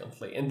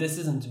significantly. And this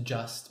isn't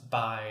just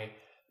by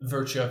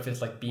virtue of it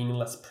like being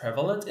less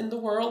prevalent in the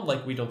world,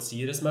 like we don't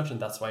see it as much and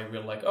that's why we're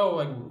like,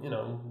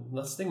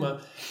 less stigma.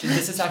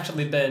 This has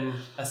actually been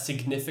a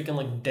significant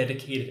like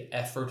dedicated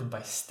effort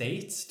by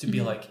states to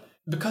be like,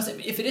 because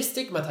if it is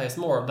stigmatized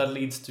more, that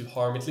leads to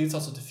harm. It leads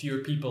also to fewer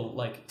people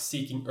like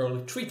seeking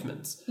early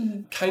treatments,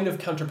 kind of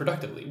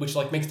counterproductively, which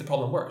like makes the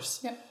problem worse.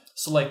 Yeah.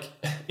 So like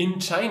in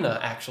China,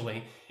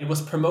 actually, it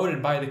was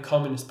promoted by the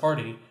Communist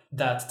Party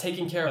that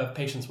taking care of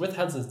patients with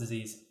Hansen's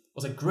disease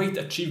was a great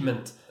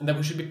achievement and that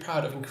we should be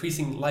proud of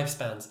increasing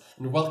lifespans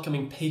and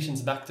welcoming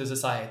patients back to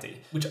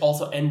society, which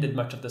also ended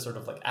much of the sort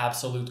of like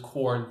absolute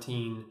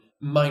quarantine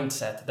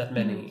mindset that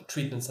many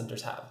treatment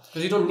centers have.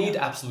 Because you don't need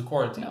absolute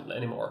quarantine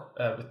anymore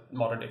with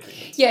modern day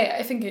treatments. Yeah,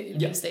 I think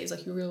these days,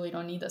 like you really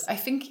don't need this. I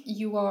think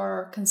you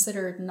are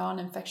considered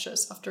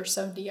non-infectious after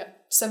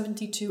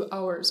 72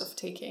 hours of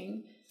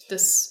taking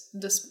this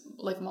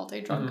like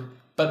multi-drug.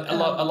 But a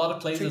lot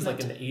of places treatment.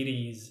 Like in the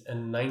 80s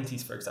and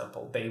 90s, for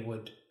example, they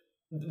would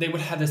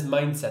have this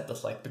mindset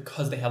that's like,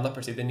 because they have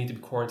leprosy, they need to be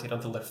quarantined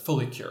until they're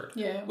fully cured.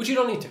 Yeah. Which you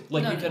don't need to.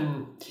 Like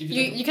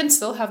you can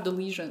still have the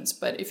lesions,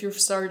 but if you've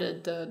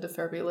started the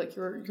therapy, like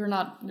you're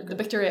not the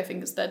bacteria, I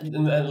think, is dead.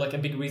 And like a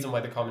big reason why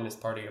the Communist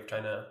Party of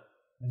China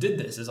did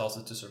this is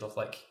also to sort of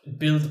like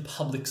build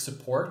public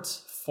support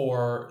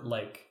for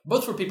like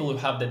both for people who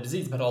have the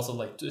disease, but also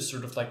like to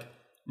sort of like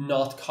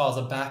not cause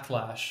a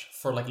backlash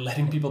for like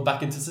letting people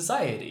back into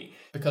society.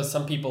 because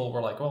some people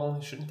were like, well,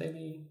 shouldn't they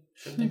be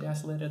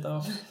isolated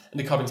though? And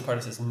the Communist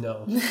Party says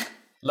no.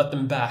 Let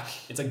them back.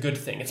 It's a good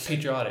thing. It's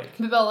patriotic.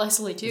 Maybe I'll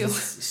isolate you.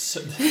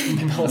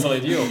 Maybe I'll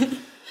isolate you.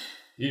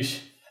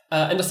 Yeesh.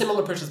 And a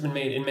similar push has been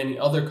made in many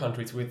other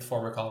countries with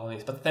former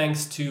colonies. But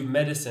thanks to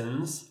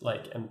medicines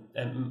like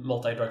and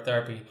multi-drug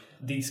therapy,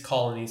 these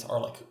colonies are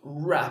like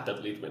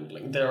rapidly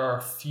dwindling. There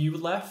are few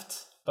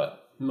left,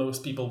 but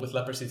most people with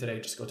leprosy today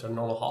just go to a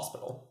normal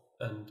hospital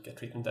and get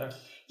treatment there.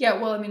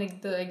 Yeah, well, I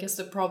mean, I guess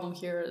the problem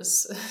here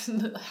is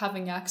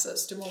having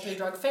access to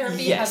multi-drug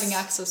therapy, having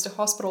access to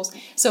hospitals.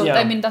 So,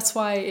 I mean, that's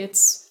why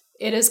it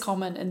is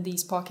common in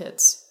these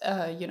pockets,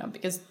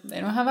 because they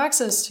don't have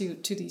access to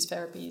these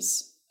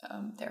therapies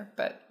there.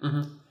 But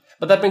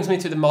But that brings me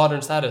to the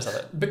modern status of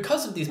it.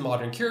 Because of these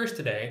modern cures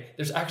today,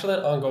 there's actually an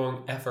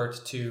ongoing effort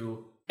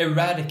to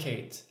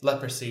eradicate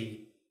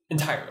leprosy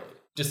entirely.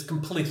 Just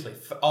completely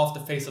off the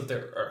face of the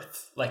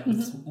earth, like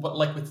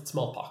with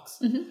smallpox.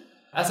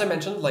 As I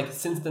mentioned, like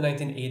since the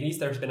 1980s,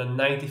 there's been a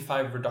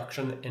 95%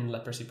 reduction in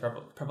leprosy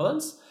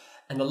prevalence,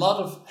 and a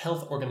lot of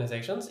health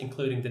organizations,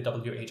 including the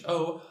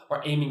WHO,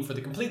 are aiming for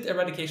the complete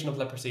eradication of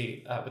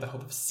leprosy with a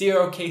hope of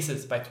 0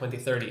 cases by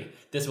 2030.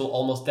 This will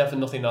almost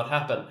definitely not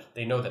happen.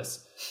 They know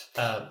this.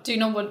 Do you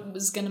know what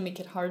is going to make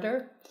it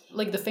harder?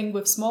 Like the thing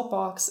with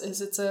smallpox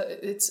is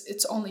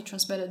it's only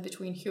transmitted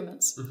between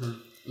humans.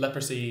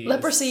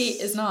 Leprosy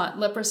is not.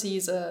 Leprosy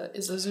is a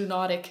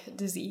zoonotic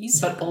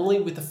disease, but only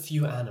with a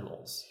few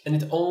animals. And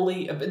it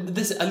only I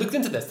looked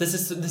into this. This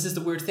is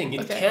the weird thing.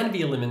 It can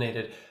be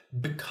eliminated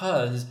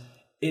because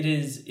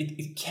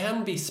it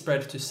can be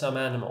spread to some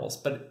animals,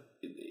 but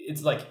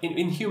it's like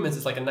in humans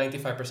it's like a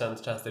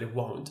 95% chance that it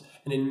won't,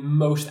 and in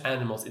most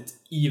animals it's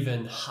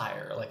even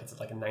higher. Like it's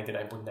like a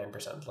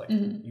 99.9% like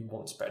you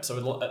won't spread.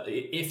 So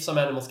if some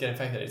animals get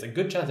infected, it's a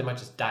good chance it might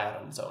just die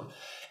out on its own,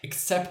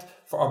 except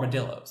for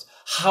armadillos.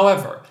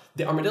 However,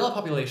 the armadillo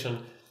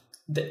population,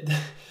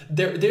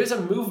 there's a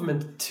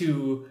movement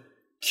to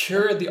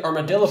cure the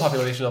armadillo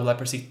population of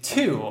leprosy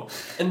too,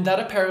 and that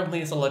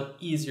apparently is a lot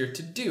easier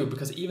to do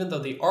because even though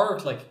there are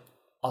like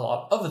a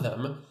lot of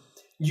them,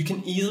 you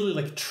can easily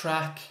like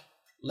track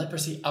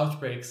leprosy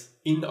outbreaks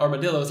in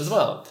armadillos as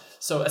well.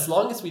 So as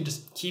long as we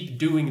just keep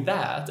doing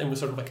that and we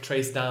sort of like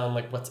trace down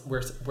like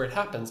where it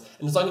happens,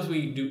 and as long as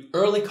we do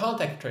early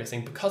contact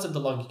tracing, because of the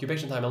long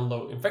incubation time and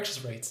low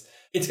infectious rates,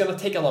 it's going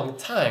to take a long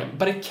time,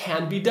 but it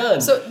can be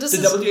done. So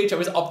the WHO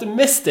is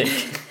optimistic.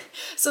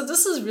 So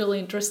this is really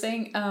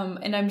interesting,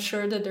 and I'm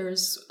sure that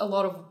there's a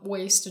lot of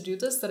ways to do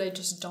this that I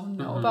just don't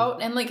know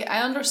about. And like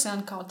I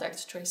understand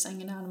contact tracing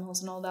in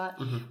animals and all that,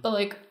 but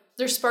like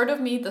there's part of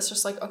me that's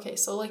just like, okay,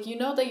 so like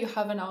that you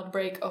have an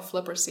outbreak of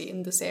leprosy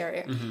in this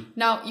area.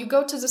 Now you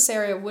go to this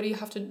area, what do you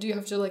have to do? You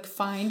have to like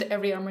find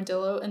every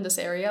armadillo in this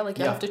area, like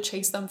you have to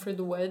chase them through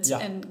the woods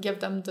and give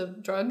them the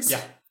drugs.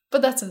 Yeah,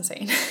 but that's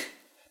insane.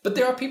 But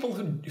there are people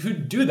who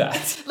do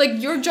that. Like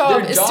your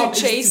job is to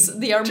chase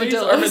the armadillos.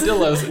 Chase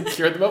armadillos and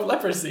cure them of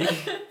leprosy.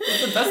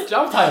 It's the best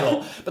job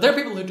title. But there are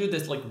people who do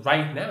this like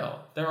right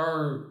now. There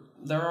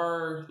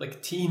are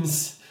like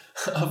teams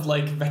of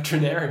like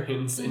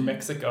veterinarians in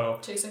Mexico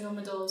chasing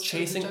armadillos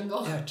through the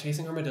jungle. Yeah,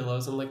 chasing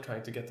armadillos and like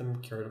trying to get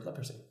them cured of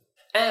leprosy.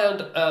 And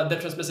the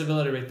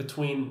transmissibility rate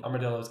between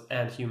armadillos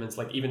and humans,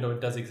 like even though it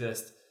does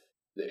exist,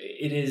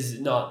 it is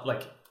not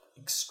like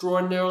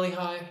extraordinarily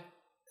high.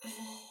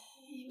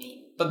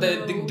 But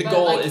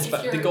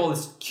the goal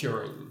is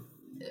curing.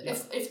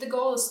 If the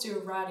goal is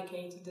to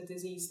eradicate the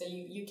disease, then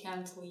you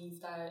can't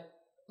leave that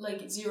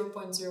like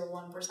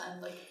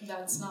 0.01%. Like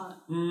that's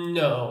not.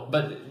 No,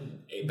 but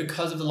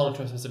because of the low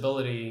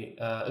transmissibility,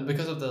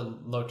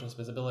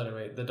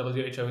 rate, the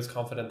WHO is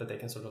confident that they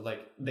can sort of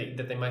like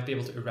that they might be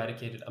able to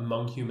eradicate it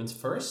among humans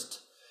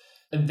first,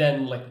 and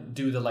then like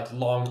do the like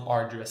long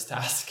arduous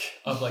task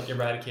of like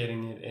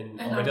eradicating it in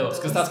armadillos,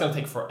 because that's gonna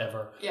take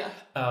forever. Yeah.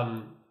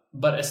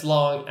 But as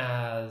long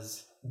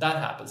as that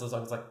happens, as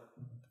long as like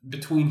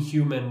between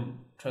human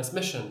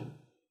transmission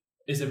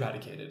is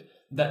eradicated,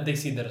 that they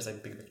see that as a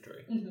big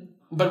victory.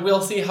 But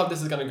we'll see how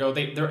this is going to go.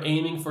 They're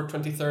aiming for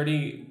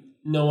 2030.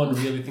 No one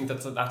really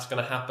thinks that's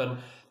going to happen.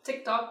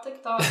 Tick tock, we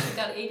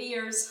got 80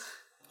 years.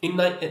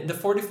 The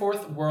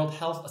 44th World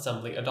Health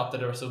Assembly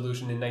adopted a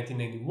resolution in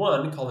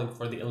 1991 calling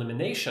for the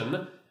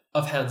elimination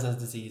of Hansen's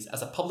disease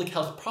as a public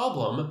health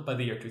problem by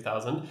the year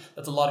 2000.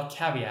 That's a lot of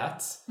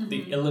caveats.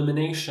 The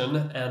elimination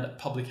and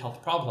public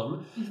health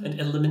problem. And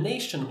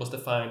elimination was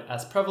defined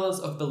as prevalence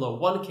of below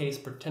 1 case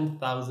per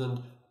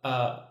 10,000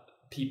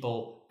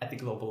 people at the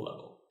global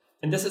level.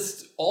 And this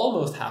has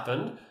almost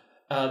happened.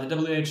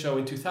 The WHO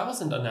in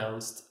 2000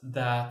 announced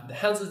that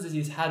Hansen's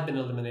disease had been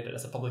eliminated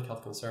as a public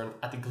health concern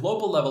at the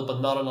global level,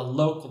 but not on a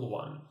local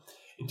one.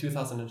 In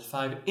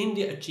 2005,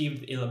 India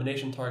achieved the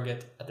elimination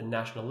target at the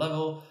national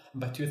level,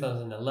 and by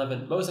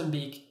 2011,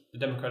 Mozambique, the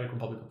Democratic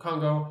Republic of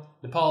Congo,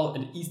 Nepal,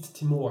 and East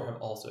Timor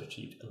have also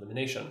achieved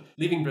elimination,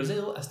 leaving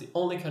Brazil as the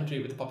only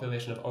country with a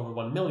population of over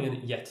 1 million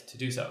yet to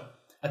do so.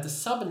 At the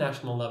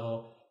sub-national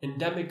level,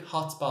 endemic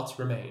hotspots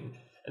remain,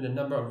 and the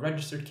number of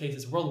registered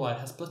cases worldwide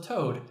has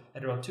plateaued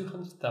at around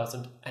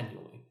 200,000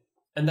 annually.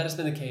 And that has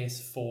been the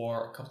case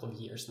for a couple of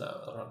years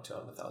now, around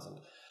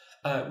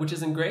 200,000, which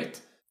isn't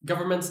great.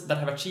 Governments that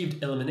have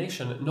achieved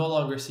elimination no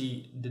longer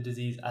see the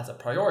disease as a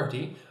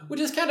priority,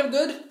 which is kind of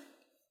good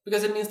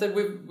because it means that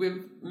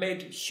we've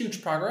made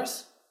huge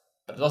progress,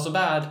 but it's also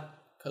bad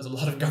because a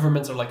lot of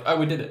governments are like, oh,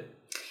 we did it.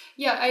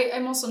 Yeah,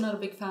 I'm also not a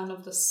big fan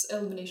of this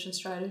elimination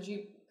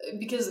strategy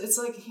because it's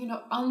like,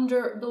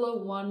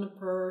 below 1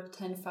 per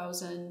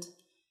 10,000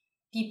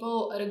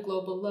 people at a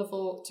global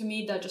level. To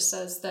me, that just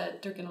says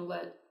that they're going to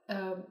let,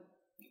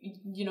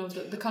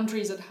 the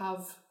countries that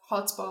have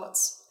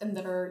hotspots and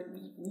that are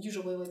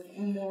usually like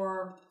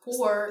more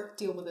poor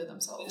deal with it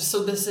themselves.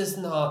 So this is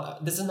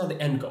not the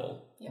end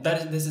goal. Yeah.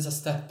 This is a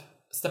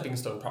stepping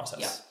stone process.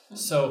 Yeah. Mm-hmm.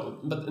 So,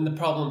 but the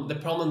problem the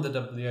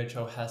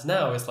WHO has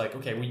now is like,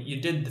 okay,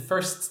 you did the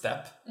first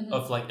step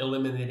of like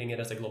eliminating it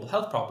as a global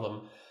health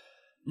problem.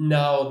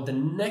 Now the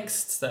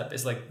next step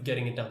is like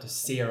getting it down to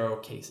 0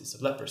 cases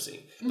of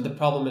leprosy. But the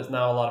problem is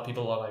now a lot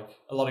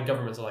of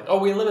governments are like, oh,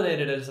 we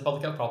eliminated it as a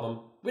public health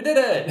problem. We did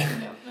it.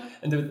 Yeah.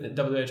 And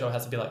the WHO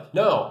has to be like,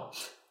 no,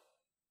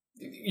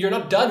 you're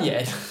not done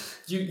yet.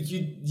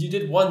 You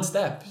did one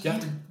step. You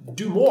have to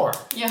do more.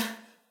 Yeah.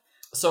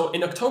 So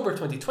in October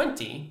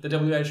 2020, the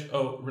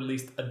WHO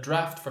released a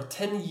draft for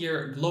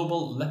 10-year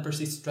global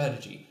leprosy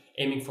strategy,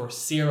 aiming for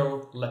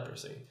 0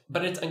 leprosy.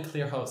 But it's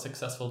unclear how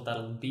successful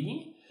that'll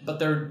be. But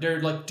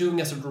they're like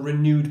doing a sort of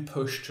renewed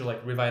push to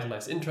like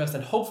revitalize interest,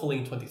 and hopefully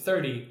in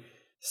 2030,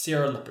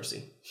 0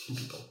 leprosy in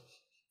people.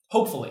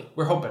 Hopefully,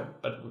 we're hoping,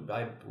 but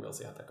we'll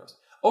see how that goes.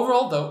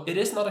 Overall, though, it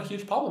is not a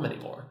huge problem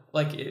anymore.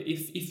 Like,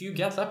 if you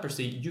get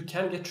leprosy, you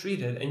can get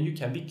treated and you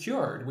can be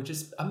cured, which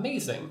is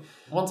amazing.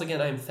 Once again,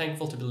 I am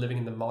thankful to be living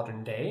in the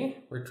modern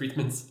day, where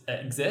treatments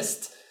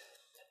exist.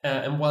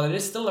 And while it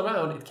is still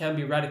around, it can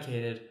be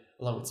eradicated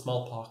along with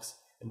smallpox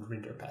and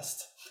rinderpest.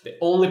 The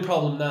only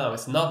problem now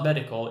is not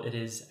medical, it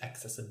is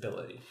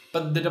accessibility.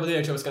 But the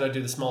WHO is going to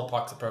do the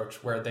smallpox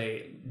approach, where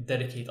they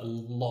dedicate a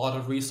lot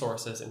of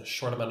resources in a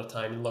short amount of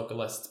time in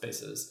localized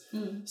spaces.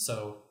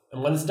 So...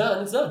 And when it's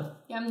done, it's done.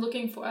 Yeah, I'm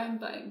looking for...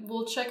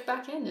 we'll check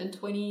back in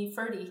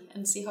 2030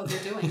 and see how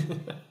they're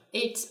doing.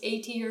 8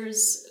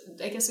 years,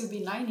 I guess it would be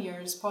 9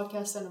 years,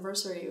 podcast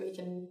anniversary, we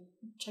can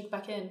check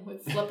back in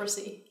with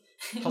leprosy.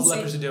 How's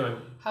leprosy doing?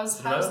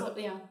 How's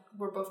yeah,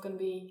 we're both going to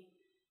be...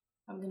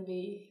 I'm going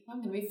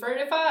to be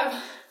 35.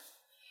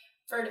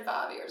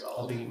 35 years old.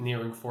 I'll be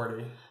nearing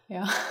 40.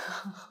 Yeah.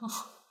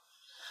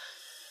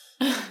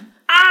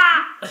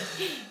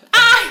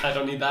 I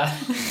don't need that.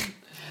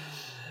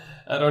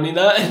 I don't need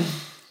that.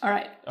 All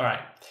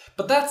right.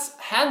 But that's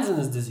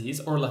Hansen's disease,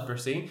 or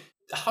leprosy.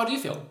 How do you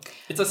feel?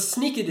 It's a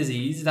sneaky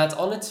disease that's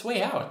on its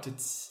way out.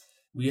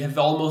 We have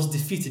almost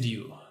defeated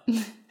you,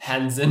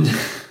 Hansen.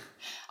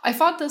 I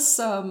thought this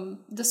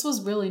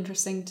was really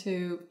interesting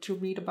to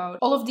read about.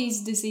 All of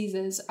these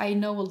diseases I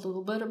know a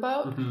little bit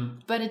about,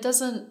 but it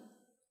doesn't...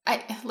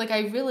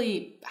 I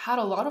really had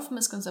a lot of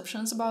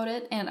misconceptions about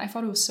it, and I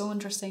thought it was so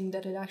interesting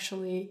that it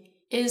actually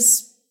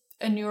is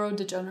a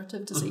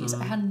neurodegenerative disease.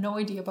 I had no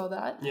idea about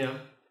that. Yeah.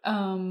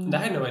 I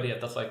had no idea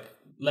that like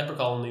leper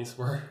colonies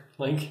were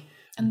like,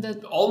 and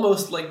that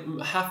almost like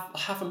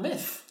half a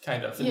myth,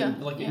 kind of, in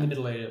the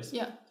Middle Ages.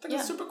 Yeah.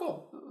 That's super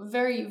cool.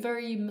 Very,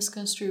 very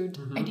misconstrued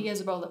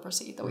ideas about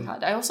leprosy that we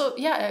had. I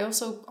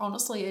also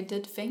honestly, I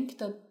did think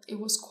that it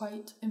was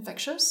quite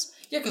infectious.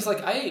 Yeah, because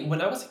like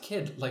when I was a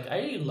kid, like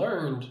I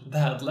learned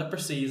that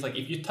leprosy is like,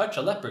 if you touch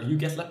a leper, you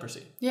get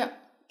leprosy. Yeah.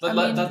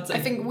 I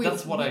think we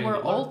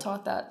were all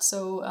taught that.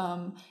 So,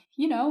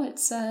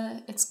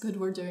 it's good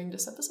we're doing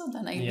this episode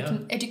then. We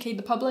can educate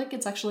the public.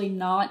 It's actually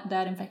not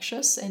that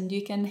infectious, and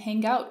you can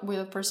hang out with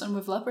a person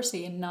with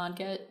leprosy and not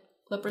get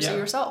leprosy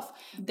yourself.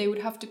 They would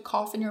have to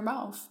cough in your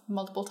mouth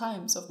multiple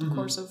times over the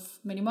course of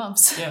many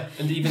months. Yeah,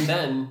 and even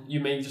then, you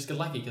may just get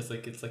lucky because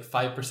like it's like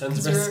 5%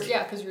 risk.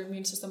 Because your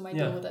immune system might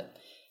deal with it.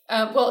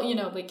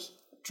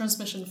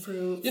 Transmission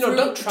through...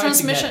 don't try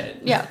to get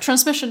it. Yeah,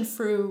 transmission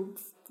through...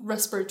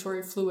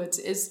 respiratory fluids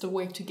is the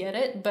way to get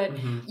it, but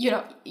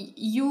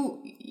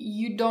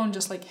you don't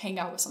just like hang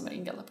out with somebody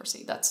and get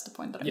leprosy. That's the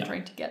point that I'm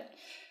trying to get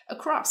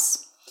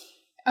across.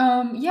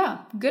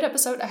 Good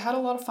episode. I had a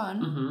lot of fun.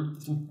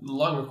 It's a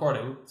long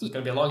recording, so it's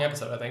gonna be a long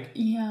episode, I think.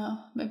 Yeah,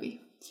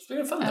 maybe. It's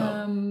been fun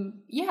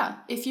though.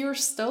 If you're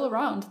still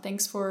around,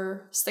 thanks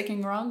for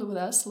sticking around with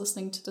us,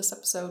 listening to this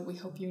episode. We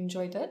hope you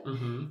enjoyed it.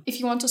 If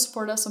you want to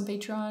support us on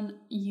Patreon,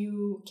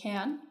 you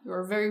can.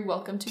 You're very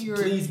welcome to. You're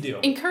Please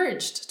do.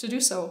 Encouraged to do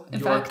so. In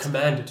You're fact,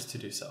 commanded to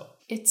do so.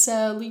 It's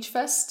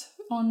LeechFest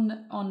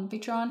on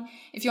Patreon.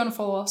 If you want to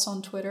follow us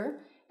on Twitter,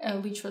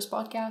 LeechFest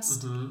Podcast.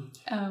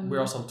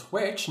 We're also on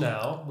Twitch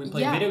now. We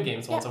play video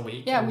games once a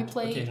week. Yeah, we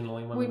play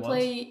occasionally when we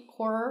play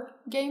horror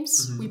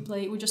games.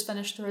 We just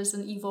finished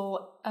Resident Evil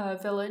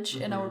Village,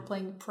 and now we're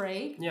playing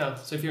Prey. Yeah,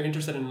 so if you're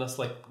interested in us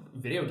like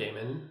video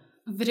gaming,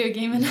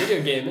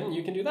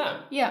 you can do that.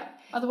 Yeah.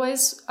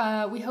 Otherwise,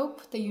 we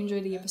hope that you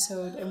enjoyed the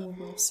episode, and we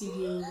will see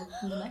you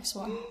in the next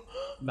one.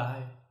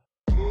 Bye.